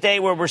today is a day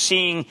where we're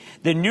seeing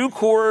the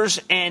Nucors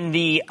and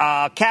the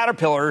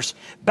Caterpillars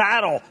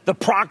battle the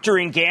Procter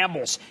and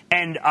Gambles,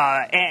 and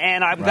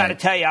I've got to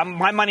tell you,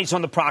 my money's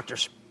on the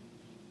Proctors.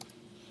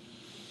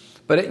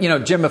 But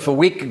Jim, if a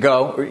week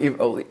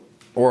ago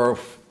or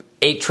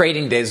 8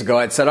 trading days ago,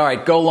 I'd said, all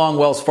right, go long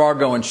Wells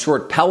Fargo and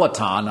short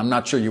Peloton. I'm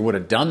not sure you would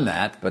have done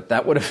that, but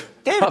that would have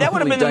that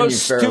would have been the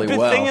most stupid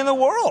thing in the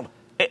world,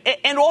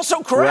 and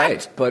also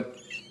correct. Right, but.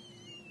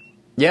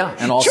 Yeah,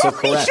 and also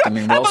correct. I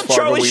mean, Wells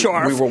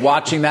Fargo, we were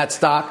watching that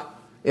stock.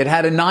 It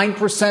had a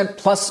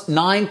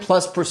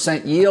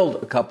 9% yield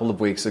a couple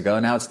of weeks ago.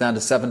 Now it's down to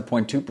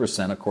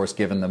 7.2%, of course,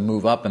 given the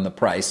move up in the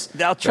price.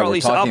 Now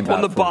Charlie's up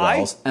on the buy.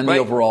 Wells, and the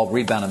overall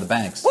rebound in the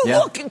banks.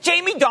 Well, look,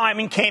 Jamie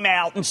Dimon came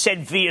out and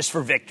said V is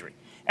for victory.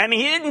 I mean,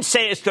 he didn't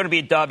say it's going to be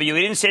a W.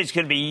 He didn't say it's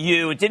going to be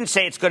U. It didn't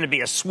say it's going to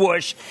be a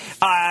swoosh.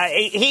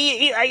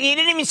 He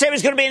didn't even say it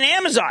was going to be an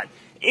Amazon.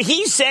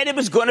 He said it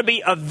was going to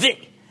be a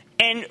V.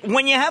 And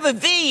when you have a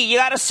V, you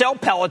got to sell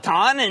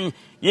Peloton and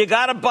you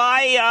got to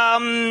buy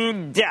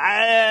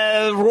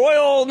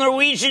Royal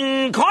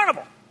Norwegian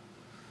Carnival,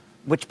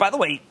 which, by the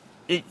way,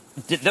 there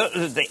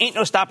ain't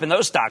no stopping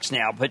those stocks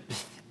now. But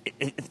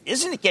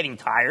isn't it getting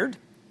tired?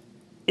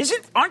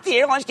 Aren't the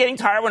airlines getting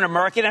tired when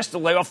American has to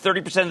lay off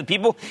 30% of the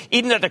people,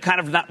 even though they're kind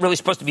of not really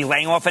supposed to be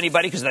laying off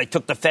anybody because they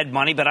took the Fed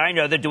money? But I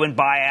know they're doing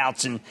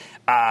buyouts. And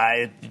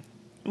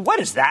what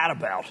is that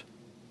about?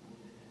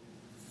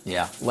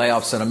 Yeah,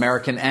 layoffs at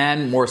American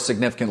and more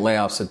significant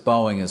layoffs at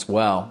Boeing as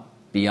well,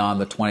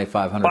 beyond the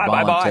 2,500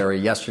 voluntary.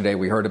 Yesterday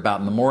we heard about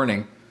in the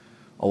morning,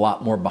 a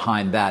lot more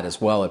behind that as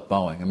well at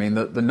Boeing. I mean,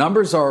 the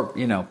numbers are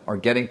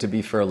getting to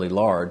be fairly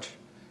large,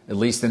 at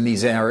least in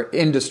these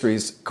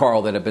industries,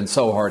 Carl, that have been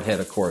so hard hit,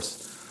 of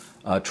course.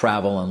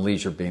 Travel and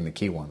leisure being the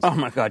key ones. Oh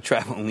my God,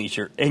 travel and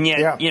leisure, and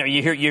yet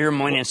you hear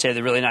Moynihan say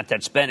they're really not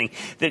that spending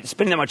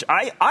that much.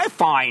 I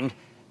find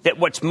that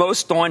what's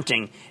most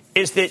daunting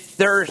is that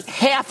they're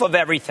half of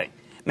everything.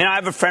 I mean, I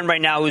have a friend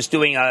right now who's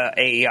doing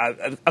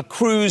a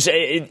cruise,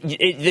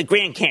 the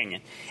Grand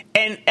Canyon,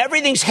 and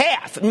everything's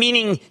half,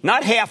 meaning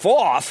not half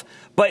off,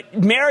 but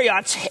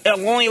Marriott's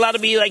only allowed to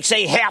be, like,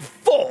 say, half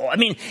full. I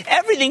mean,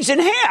 everything's in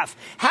half.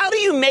 How do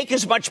you make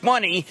as much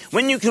money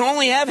when you can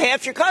only have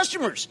half your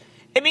customers?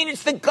 I mean,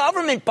 it's the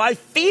government by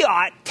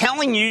fiat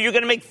telling you you're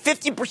going to make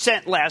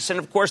 50% less. And,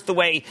 of course, the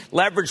way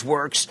leverage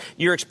works,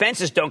 your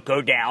expenses don't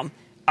go down.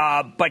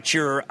 But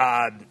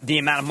the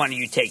amount of money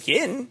you take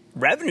in,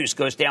 revenues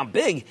goes down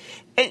big.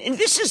 And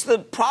this is the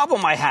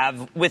problem I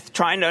have with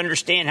trying to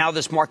understand how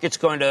this market's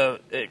going to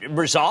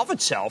resolve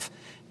itself,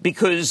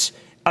 because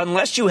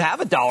unless you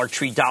have a Dollar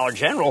Tree, Dollar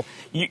General,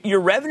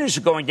 your revenues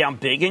are going down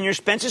big and your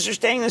expenses are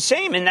staying the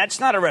same. And that's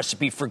not a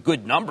recipe for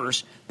good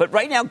numbers. But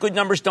right now, good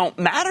numbers don't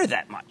matter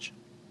that much.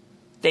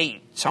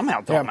 They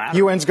somehow don't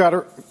matter. UN's got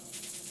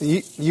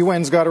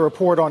a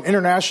report on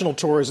international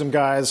tourism,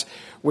 guys,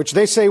 which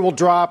they say will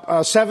drop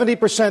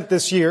 70%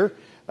 this year.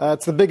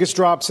 It's the biggest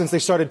drop since they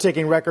started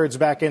taking records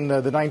back in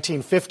the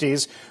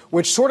 1950s,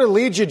 which sort of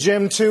leads you,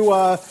 Jim,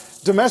 to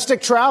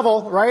domestic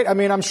travel, right? I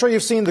mean, I'm sure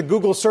you've seen the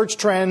Google search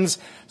trends.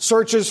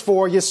 Searches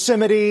for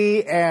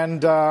Yosemite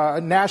and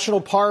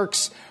national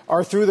parks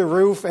are through the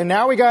roof. And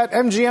now we got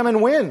MGM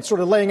and Wynn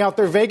sort of laying out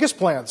their Vegas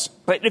plans.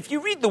 But if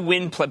you read the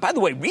Wynn plan, by the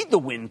way, read the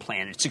Wynn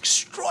plan. It's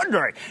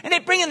extraordinary. And they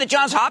bring in the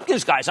Johns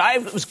Hopkins guys. I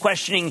was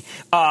questioning,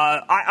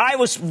 I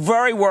was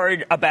very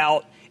worried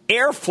about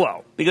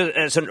airflow, because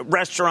as a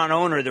restaurant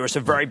owner, there was a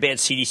very bad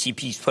CDC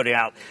piece put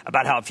out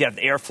about how if you have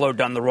the airflow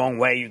done the wrong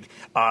way,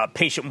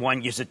 patient 1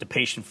 gives it to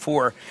patient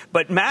 4.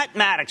 But Matt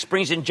Maddox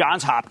brings in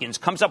Johns Hopkins,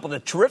 comes up with a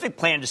terrific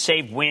plan to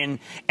save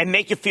Wynn and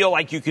make you feel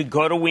like you could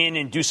go to Wynn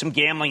and do some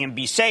gambling and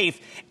be safe.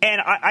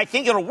 And I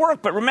think it'll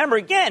work. But remember,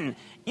 again,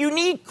 you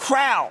need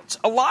crowds.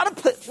 A lot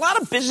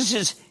of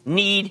businesses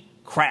need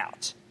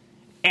crowds.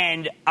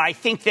 And I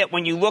think that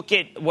when you look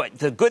at what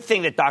the good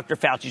thing that Dr.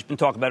 Fauci's been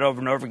talking about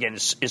over and over again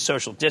is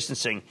social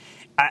distancing,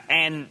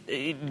 and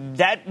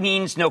that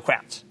means no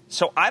crowds.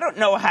 So I don't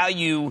know how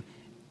you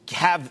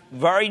have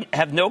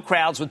no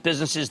crowds with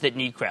businesses that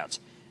need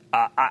crowds.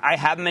 I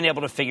haven't been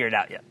able to figure it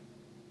out yet.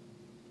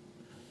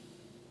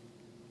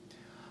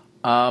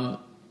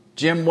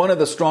 Jim, one of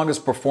the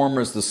strongest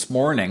performers this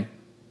morning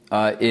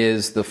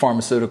is the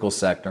pharmaceutical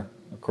sector.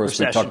 Of course,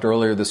 we talked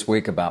earlier this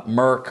week about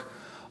Merck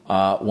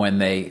when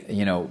they,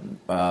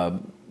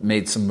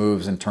 made some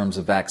moves in terms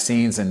of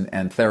vaccines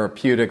and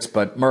therapeutics.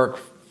 But Merck,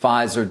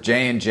 Pfizer,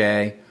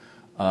 J&J,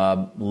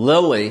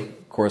 Lilly,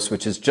 of course,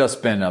 which has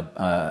just been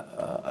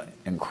a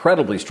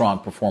incredibly strong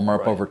performer,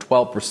 up over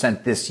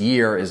 12% this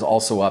year, is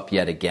also up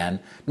yet again.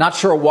 Not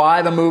sure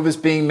why the move is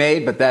being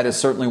made, but that is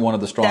certainly one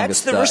of the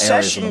strongest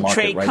areas of the market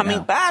right now. That's the recession trade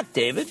coming back,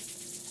 David.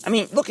 I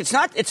mean, look, it's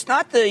not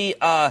the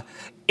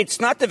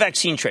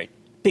vaccine trade,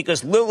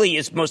 because Lilly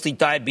is mostly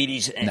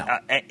diabetes and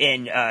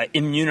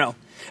immuno,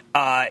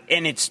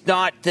 and it's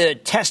not the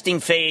testing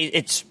phase.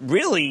 It's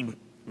really,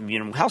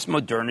 how's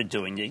Moderna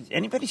doing? Is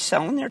anybody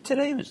selling there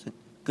today? It was a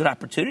good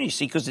opportunity to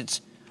see, because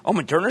it's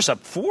Moderna's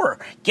up 4.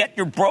 Get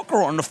your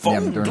broker on the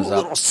phone, do a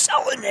little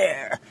selling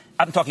there.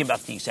 I'm talking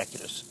about the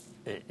executives,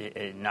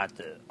 not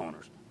the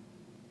owners.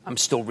 I'm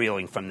still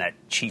reeling from that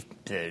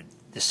the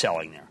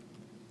selling there.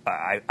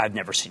 I've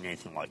never seen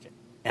anything like it.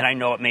 And I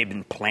know it may have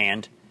been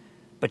planned,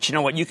 but you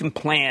know what? You can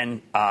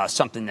plan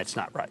something that's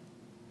not right.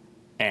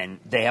 And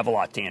they have a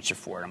lot to answer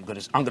for it. I'm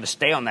going to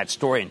stay on that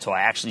story until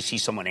I actually see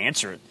someone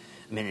answer it.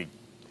 I mean,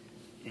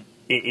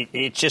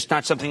 it's just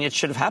not something that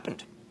should have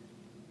happened.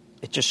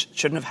 It just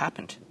shouldn't have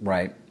happened.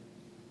 Right.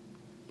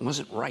 It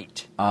wasn't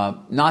right.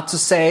 Not to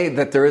say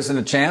that there isn't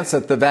a chance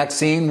that the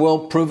vaccine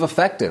will prove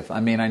effective. I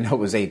mean, I know it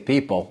was 8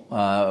 people.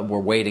 We're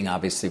waiting,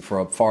 obviously, for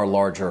a far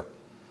larger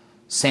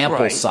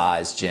sample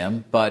size,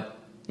 Jim. But,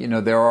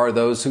 there are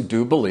those who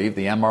do believe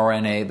the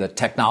mRNA, the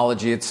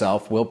technology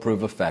itself, will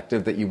prove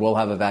effective, that you will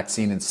have a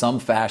vaccine in some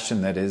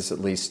fashion that is at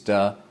least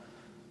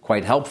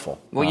quite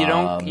helpful. Well,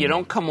 you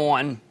don't come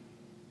on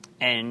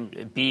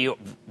and be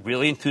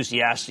really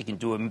enthusiastic and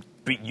do a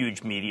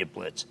huge media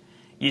blitz.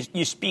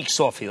 You speak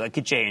softly, like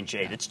a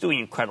J&J that's doing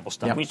incredible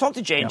stuff. When you talk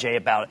to J&J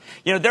about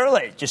it, they're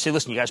like, just say,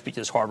 listen, you got to speak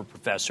to this Harvard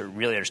professor,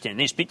 really understand. And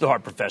then you speak to the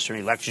Harvard professor,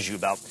 and he lectures you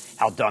about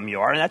how dumb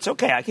you are, and that's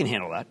okay. I can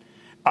handle that.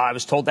 I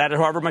was told that at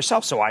Harvard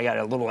myself, so I got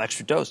a little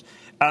extra dose.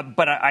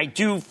 But I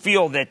do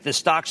feel that the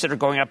stocks that are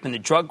going up in the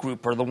drug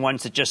group are the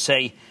ones that just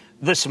say,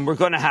 listen, we're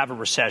going to have a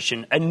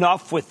recession.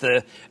 Enough with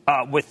the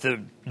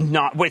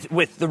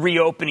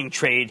reopening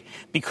trade,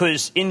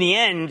 because in the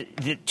end,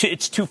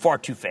 it's too far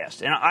too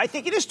fast. And I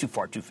think it is too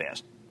far too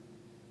fast.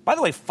 By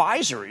the way,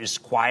 Pfizer is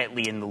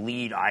quietly in the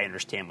lead, I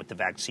understand, with the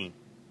vaccine.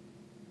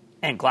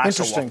 And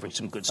Glaxo offering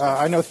some good stuff.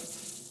 I know.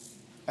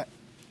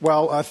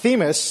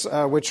 Themis,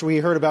 which we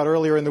heard about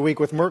earlier in the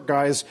week with Merck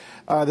guys,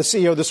 the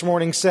CEO this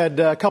morning said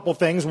a couple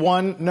things.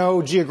 One,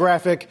 no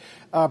geographic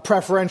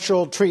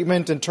preferential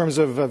treatment in terms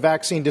of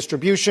vaccine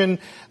distribution.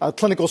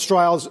 Clinical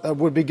trials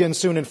would begin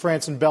soon in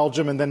France and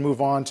Belgium and then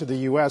move on to the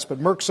U.S., but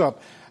Merck's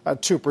up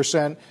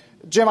 2%.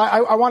 Jim,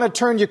 I want to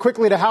turn you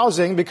quickly to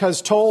housing,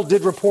 because Toll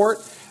did report,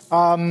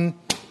 and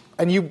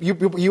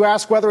you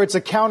asked whether it's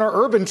a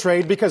counter-urban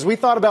trade, because we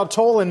thought about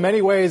Toll in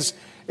many ways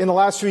in the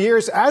last few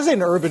years as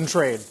an urban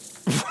trade.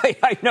 Right,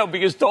 I know,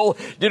 because Toll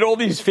did all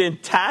these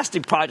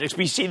fantastic projects.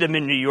 We see them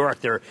in New York.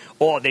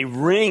 They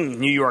ring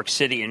New York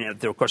City,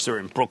 and of course they're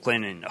in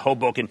Brooklyn and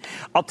Hoboken.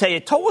 I'll tell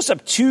you, Toll was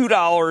up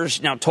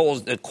 $2. Now,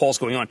 the call's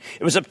going on.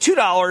 It was up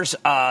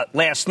 $2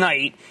 last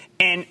night,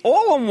 and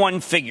all on one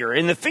figure.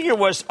 And the figure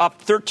was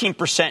up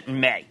 13% in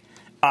May.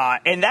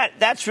 And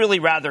that's really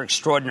rather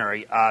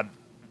extraordinary.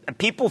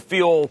 People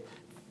feel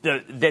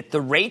that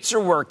the rates are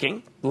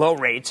working, low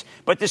rates,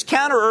 but this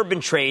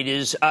counter-urban trade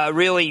is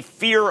really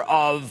fear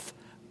of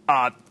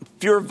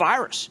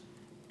virus.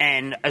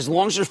 And as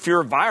long as there's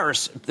fear of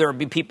virus, there will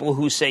be people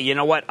who say, you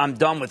know what, I'm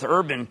done with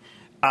urban.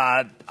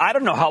 I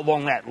don't know how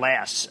long that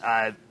lasts.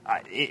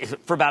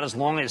 For about as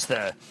long as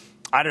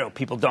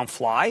people don't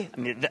fly. I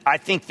mean, I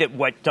think that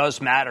what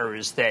does matter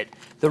is that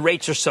the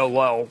rates are so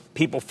low,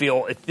 people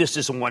feel this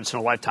is a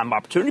once-in-a-lifetime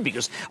opportunity,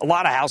 because a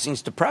lot of housing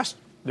is depressed.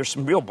 There's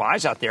some real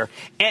buys out there.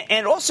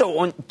 And also,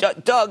 on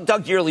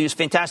Doug Yearley, who's a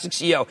fantastic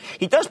CEO,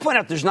 he does point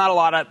out there's not a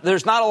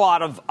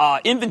lot of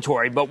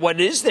inventory, but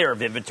what is there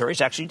of inventory is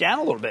actually down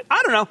a little bit.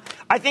 I don't know.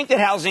 I think that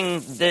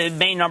housing, the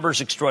May number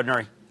is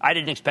extraordinary. I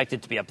didn't expect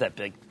it to be up that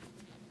big.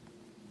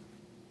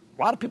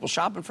 A lot of people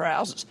shopping for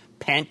houses.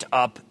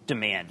 Pent-up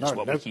demand is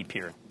what we keep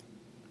hearing.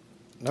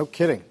 No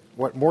kidding.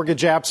 What,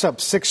 mortgage apps up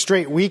 6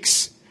 straight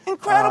weeks?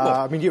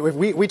 Incredible.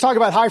 We talk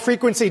about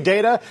high-frequency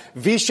data,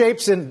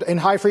 V-shapes in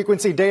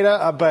high-frequency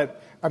data,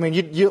 but,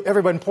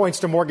 everyone points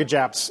to mortgage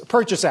apps,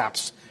 purchase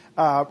apps,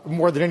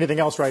 more than anything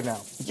else right now.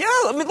 Yeah,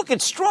 look,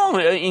 it's strong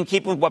in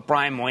keeping with what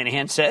Brian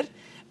Moynihan said,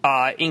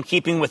 in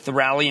keeping with the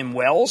rally in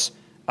Wells,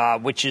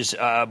 which is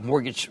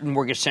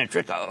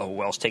mortgage-centric.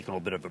 Wells taking a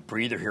little bit of a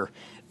breather here.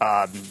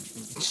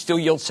 Still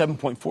yields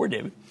 7.4,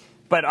 David.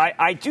 But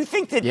I do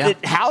think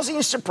that housing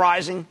is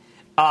surprising,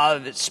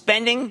 that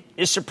spending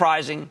is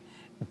surprising,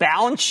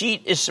 balance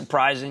sheet is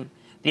surprising.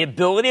 The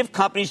ability of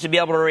companies to be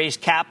able to raise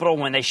capital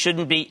when they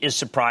shouldn't be is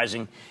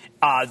surprising.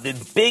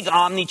 The big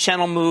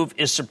omni-channel move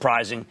is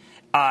surprising.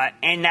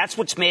 And that's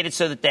what's made it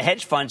so that the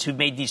hedge funds who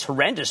made these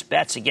horrendous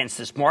bets against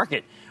this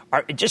market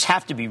just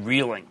have to be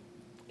reeling.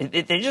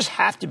 They just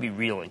have to be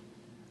reeling.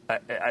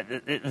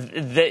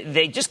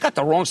 They just got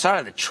the wrong side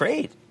of the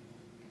trade.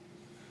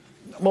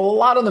 Well, a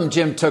lot of them,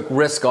 Jim, took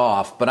risk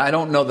off, but I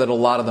don't know that a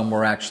lot of them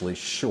were actually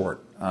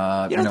short.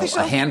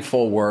 A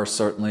handful were,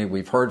 certainly.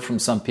 We've heard from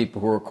some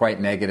people who are quite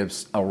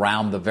negatives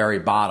around the very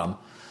bottom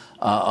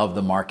of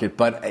the market.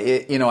 But,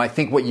 I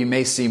think what you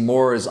may see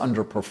more is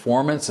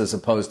underperformance as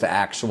opposed to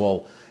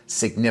actual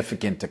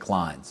significant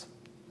declines.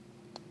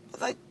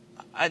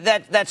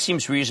 That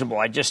seems reasonable.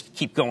 I just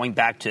keep going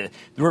back to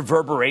the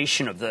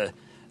reverberation of the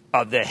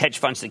hedge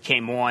funds that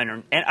came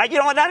on. I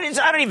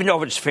don't even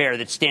know if it's fair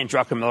that Stan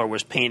Druckenmiller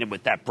was painted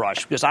with that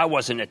brush because I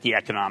wasn't at the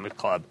Economic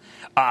Club.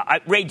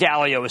 Ray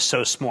Dalio is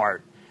so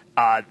smart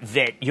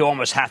that you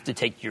almost have to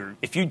take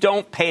if you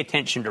don't pay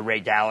attention to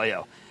Ray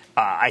Dalio,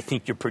 I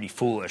think you're pretty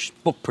foolish.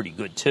 Book pretty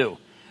good, too.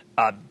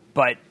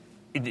 But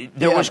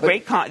there was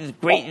great.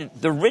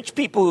 The rich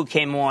people who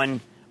came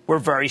on were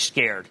very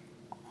scared.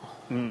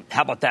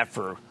 How about that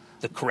for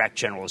the correct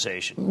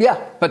generalization?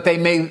 Yeah, but they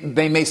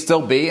may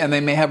still be, and they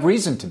may have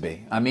reason to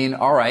be. I mean,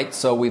 all right,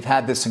 so we've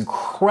had this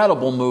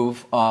incredible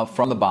move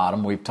from the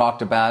bottom. We've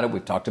talked about it.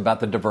 We've talked about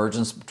the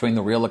divergence between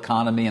the real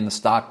economy and the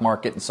stock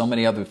market and so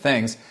many other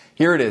things.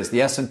 Here it is.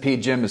 The S&P,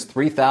 Jim, is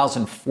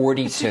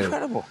 3,042. It's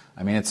incredible.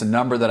 I mean, it's a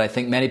number that I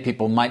think many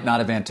people might not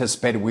have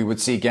anticipated we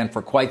would see again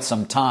for quite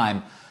some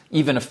time,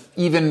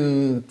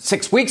 even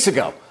 6 weeks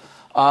ago.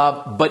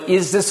 But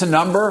is this a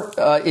number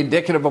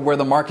indicative of where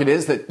the market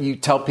is that you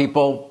tell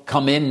people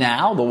come in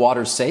now, the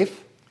water's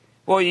safe?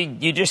 Well,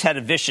 you just had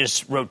a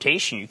vicious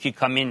rotation. You could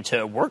come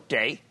into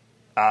workday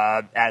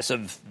as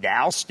of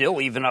now,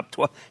 still even up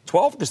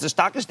 12 because the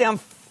stock is down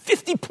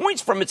 50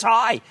 points from its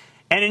high.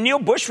 And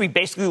Anil Bushri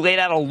basically laid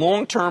out a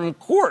long-term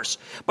course.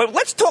 But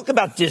let's talk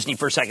about Disney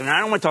for a second. And I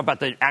don't want to talk about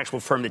the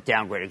actual firm that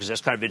downgraded because that's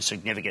kind of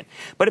insignificant.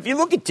 But if you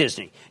look at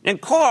Disney, and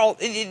Carl,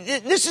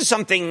 this is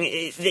something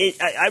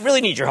I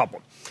really need your help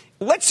on.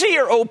 Let's say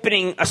you're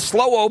opening a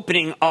slow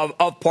opening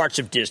of parts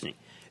of Disney.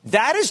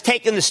 That has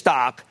taken the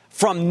stock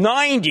from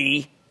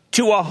 90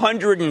 to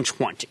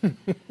 120.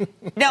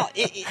 Now,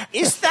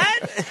 is that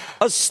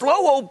a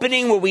slow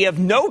opening where we have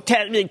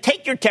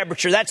take your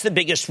temperature? That's the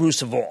biggest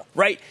ruse of all,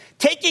 right?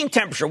 Taking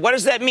temperature. What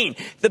does that mean?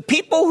 The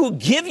people who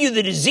give you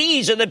the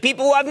disease are the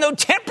people who have no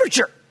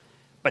temperature,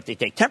 but they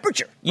take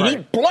temperature. You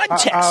need blood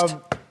test.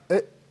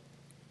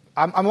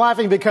 I'm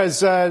laughing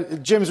because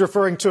Jim's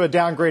referring to a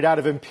downgrade out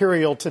of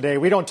Imperial today.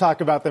 We don't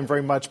talk about them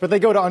very much, but they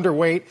go to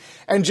underweight.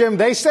 And, Jim,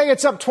 they say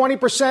it's up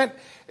 20%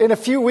 in a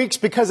few weeks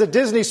because of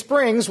Disney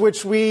Springs,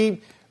 which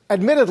we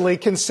admittedly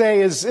can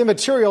say is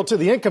immaterial to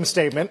the income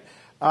statement.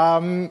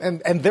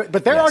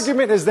 But their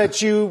argument is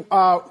that you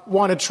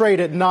want to trade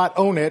it, not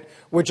own it,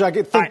 which I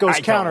think goes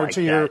counter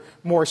to your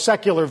more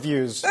secular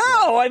views.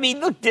 No, I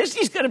mean, look,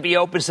 Disney's going to be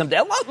open someday.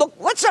 Look,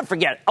 let's not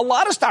forget, a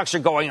lot of stocks are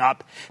going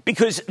up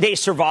because they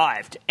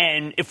survived.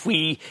 And if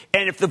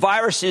the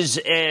virus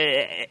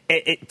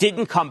it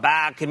didn't come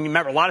back, and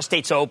remember, a lot of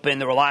states open,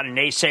 there were a lot of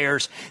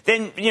naysayers,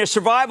 then,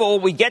 survival,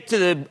 we get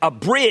to a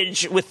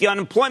bridge with the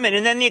unemployment,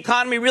 and then the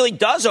economy really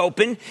does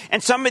open,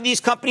 and some of these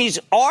companies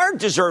are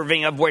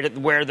deserving of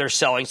where they're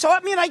selling. So,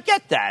 I mean, I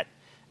get that.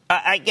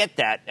 I get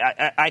that.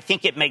 I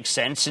think it makes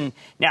sense. And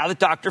now that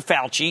Dr.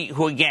 Fauci,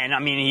 who, again, I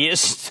mean, he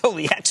is still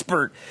the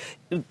expert,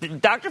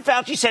 Dr.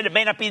 Fauci said it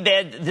may not be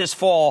bad this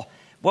fall.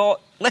 Well,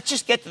 let's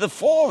just get to the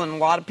fall, and a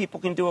lot of people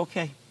can do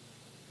okay.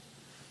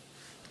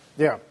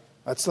 Yeah.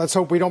 Let's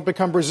hope we don't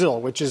become Brazil,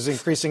 which is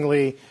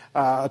increasingly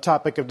a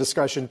topic of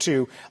discussion,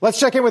 too. Let's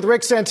check in with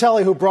Rick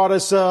Santelli, who brought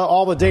us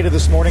all the data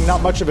this morning.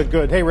 Not much of it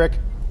good. Hey, Rick.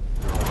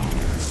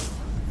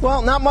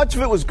 Well, not much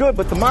of it was good,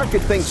 but the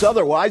market thinks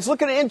otherwise.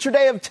 Look at an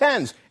intraday of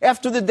 10s.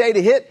 After the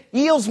data hit,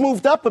 yields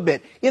moved up a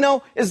bit.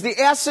 Is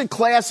the asset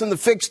class and the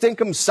fixed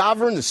income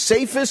sovereign the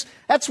safest?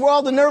 That's where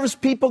all the nervous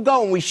people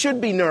go, and we should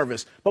be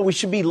nervous, but we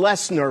should be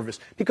less nervous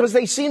because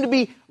they seem to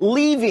be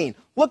leaving.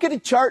 Look at a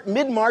chart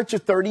mid-March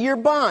of 30-year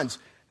bonds.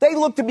 They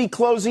look to be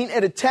closing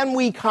at a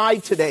 10-week high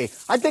today.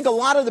 I think a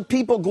lot of the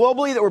people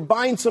globally that were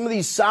buying some of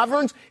these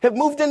sovereigns have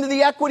moved into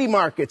the equity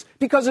markets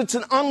because it's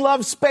an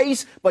unloved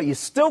space, but you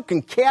still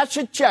can cash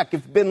a check if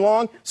it's been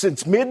long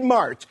since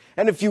mid-March.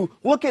 And if you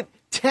look at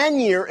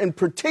 10-year in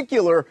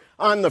particular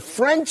on the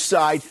French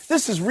side,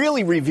 this is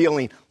really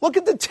revealing. Look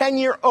at the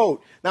 10-year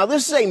OAT. Now,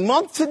 this is a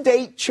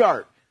month-to-date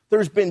chart.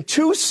 There's been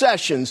 2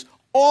 sessions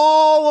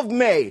all of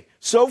May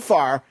so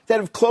far that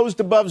have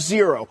closed above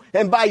zero.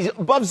 And by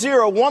above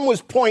zero, one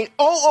was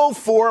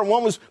 0.004 and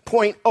one was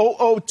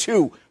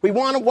 0.002. We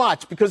want to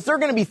watch because they're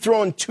going to be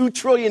throwing $2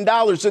 trillion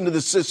into the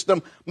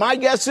system. My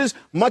guess is,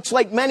 much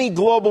like many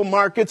global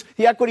markets,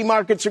 the equity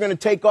markets are going to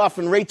take off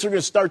and rates are going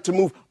to start to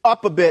move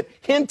up a bit.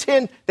 Hint,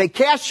 hint, they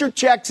cash your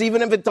checks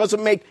even if it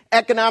doesn't make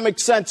economic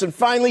sense. And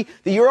finally,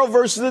 the euro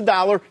versus the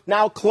dollar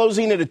now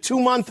closing at a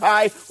 2-month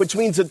high, which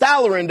means the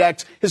dollar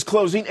index is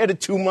closing at a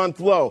 2-month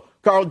low.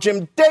 Carl,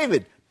 Jim,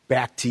 David,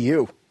 back to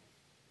you.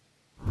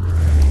 All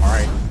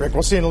right, Rick,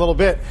 we'll see in a little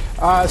bit.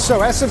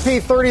 So S&P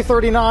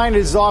 3039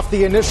 is off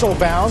the initial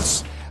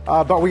bounce,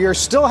 but we are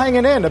still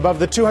hanging in above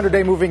the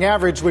 200-day moving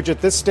average, which at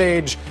this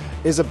stage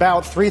is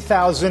about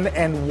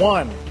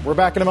 3,001. We're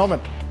back in a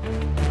moment.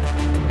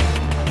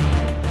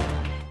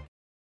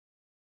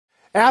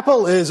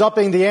 Apple is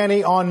upping the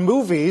ante on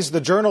movies.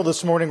 The Journal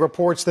this morning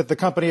reports that the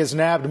company has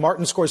nabbed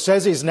Martin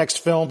Scorsese's next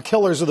film,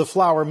 Killers of the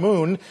Flower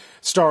Moon,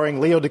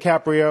 starring Leo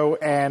DiCaprio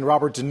and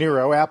Robert De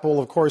Niro. Apple,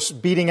 of course,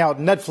 beating out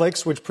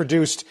Netflix, which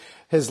produced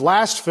his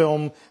last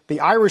film, The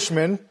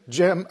Irishman.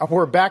 Jim,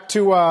 we're back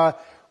to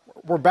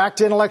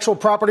intellectual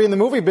property in the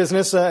movie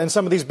business and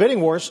some of these bidding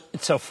wars.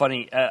 It's so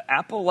funny.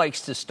 Apple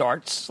likes to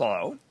start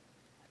slow.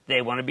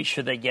 They want to be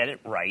sure they get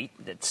it right.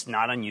 That's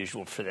not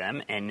unusual for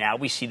them. And now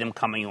we see them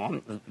coming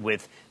on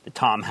with the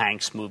Tom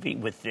Hanks movie,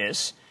 with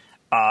this.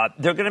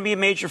 They're going to be a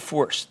major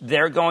force.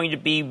 They're going to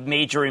be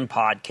major in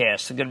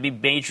podcasts. They're going to be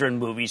major in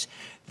movies.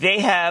 They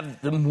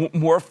have the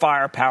more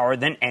firepower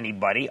than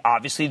anybody.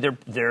 Obviously,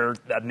 they're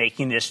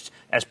making this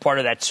as part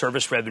of that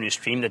service revenue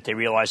stream that they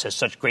realize has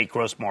such great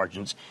gross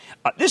margins.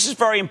 This is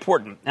very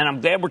important, and I'm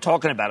glad we're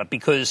talking about it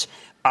because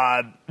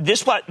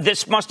this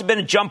must have been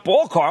a jump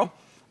ball, Carl.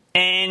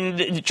 And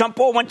the jump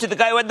ball went to the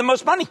guy who had the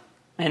most money.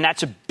 And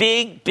that's a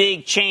big,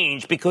 big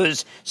change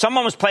because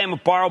someone was playing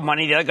with borrowed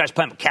money. The other guy's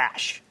playing with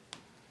cash.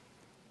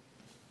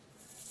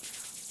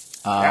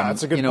 Yeah,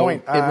 that's a good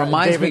point. It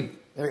reminds David,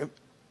 me.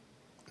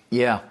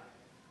 Yeah.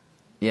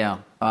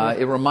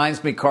 It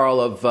reminds me,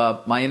 Carl,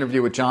 of my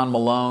interview with John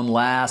Malone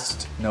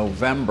last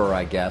November,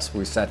 I guess.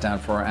 We sat down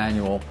for our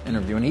annual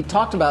interview. And he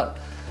talked about...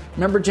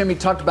 Remember, Jim, he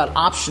talked about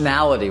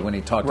optionality when he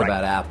talked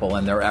about Apple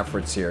and their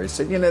efforts here. He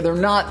said,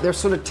 they're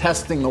sort of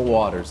testing the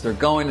waters. They're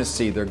going to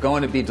see. They're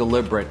going to be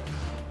deliberate.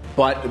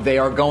 But they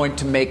are going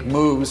to make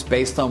moves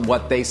based on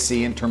what they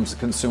see in terms of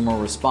consumer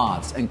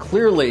response. And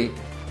clearly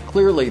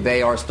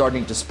they are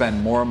starting to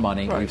spend more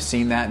money. Right. We've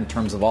seen that in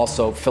terms of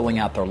also filling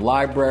out their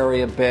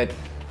library a bit,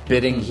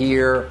 bidding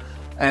here.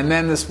 And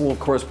then this will, of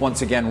course,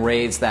 once again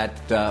raise that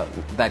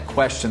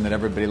question that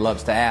everybody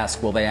loves to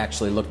ask. Will they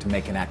actually look to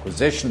make an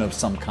acquisition of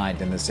some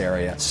kind in this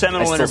area?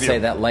 Seminal I still interview. say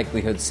that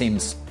likelihood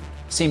seems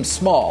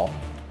small,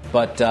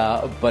 but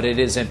it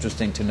is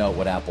interesting to note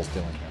what Apple's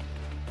doing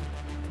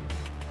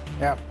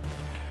here.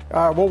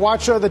 Yeah. We'll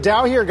watch the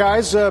Dow here,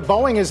 guys.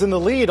 Boeing is in the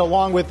lead,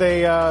 along with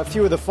a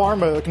few of the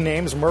pharma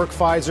names, Merck,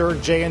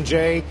 Pfizer,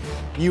 J&J,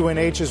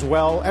 UNH as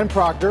well, and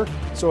Procter.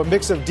 So a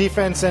mix of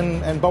defense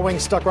and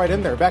Boeing stuck right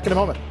in there. Back in a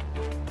moment.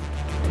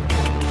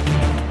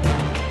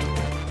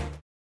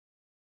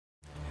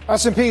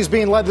 S&P is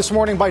being led this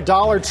morning by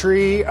Dollar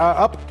Tree,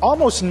 up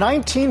almost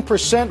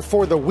 19%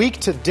 for the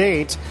week to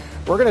date.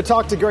 We're going to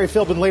talk to Gary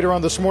Philbin later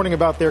on this morning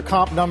about their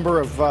comp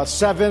number of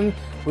 7.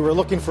 We were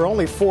looking for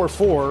only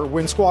 4.4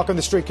 when Squawk on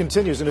the Street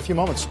continues in a few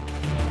moments.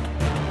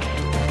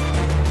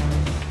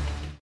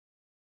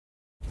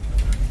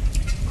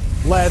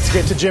 Let's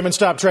get to Jim and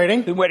stop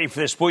trading. Been waiting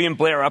for this. William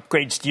Blair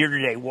upgrades Deere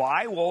today.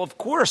 Why? Well, of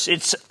course,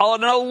 it's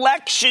an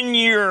election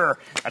year.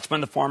 That's when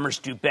the farmers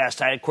do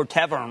best. I had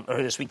Corteva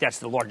this week. That's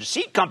the largest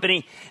seed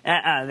company.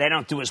 They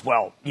don't do as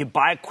well. You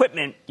buy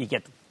equipment, you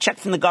get the check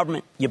from the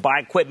government. You buy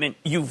equipment,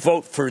 you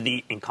vote for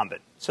the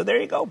incumbent. So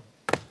there you go.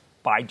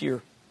 Buy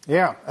Deere.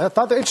 Yeah, I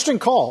thought that interesting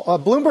call.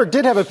 Bloomberg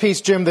did have a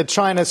piece, Jim, that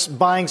China's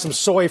buying some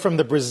soy from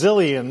the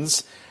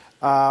Brazilians.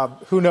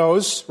 Who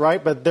knows,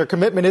 right? But their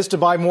commitment is to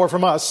buy more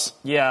from us.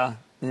 Yeah,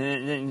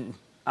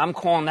 I'm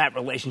calling that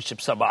relationship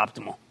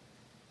suboptimal.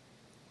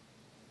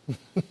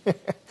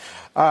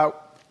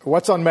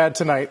 What's on Mad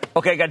tonight?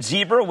 Okay, I got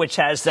Zebra, which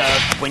has,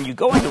 when you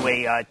go into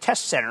a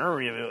test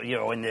center,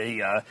 in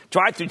the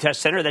drive-through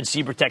test center, that's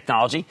Zebra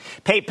technology.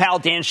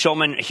 PayPal, Dan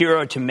Schulman,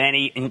 hero to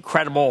many,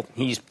 incredible.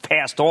 He's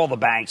passed all the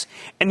banks.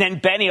 And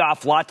then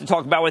Benioff, a lot to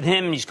talk about with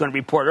him. He's going to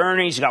report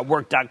earnings. He's got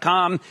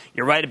Work.com.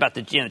 You're right about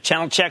the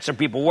channel checks. Are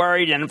people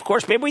worried? And, of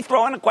course, maybe we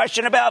throw in a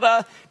question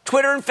about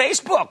Twitter and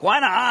Facebook.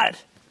 Why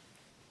not?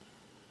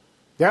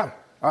 Yeah,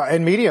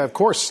 and media, of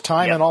course.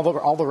 Time and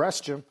all the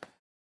rest, Jim.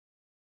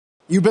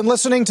 You've been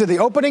listening to The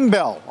Opening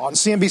Bell on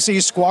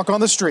CNBC's Squawk on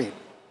the Street.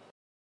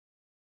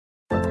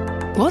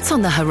 What's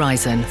on the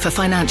horizon for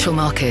financial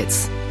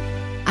markets?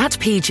 At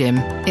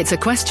PGIM, it's a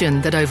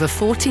question that over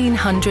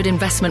 1,400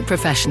 investment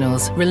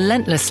professionals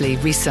relentlessly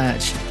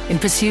research in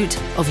pursuit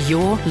of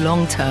your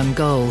long-term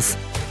goals.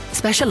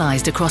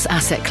 Specialized across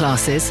asset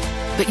classes,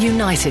 but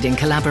united in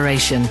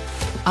collaboration,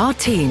 our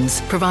teams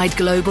provide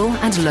global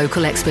and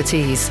local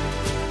expertise.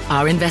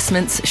 Our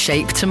investments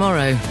shape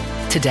tomorrow,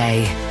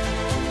 today.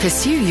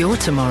 Pursue your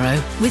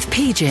tomorrow with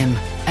PGIM,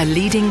 a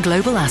leading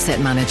global asset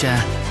manager.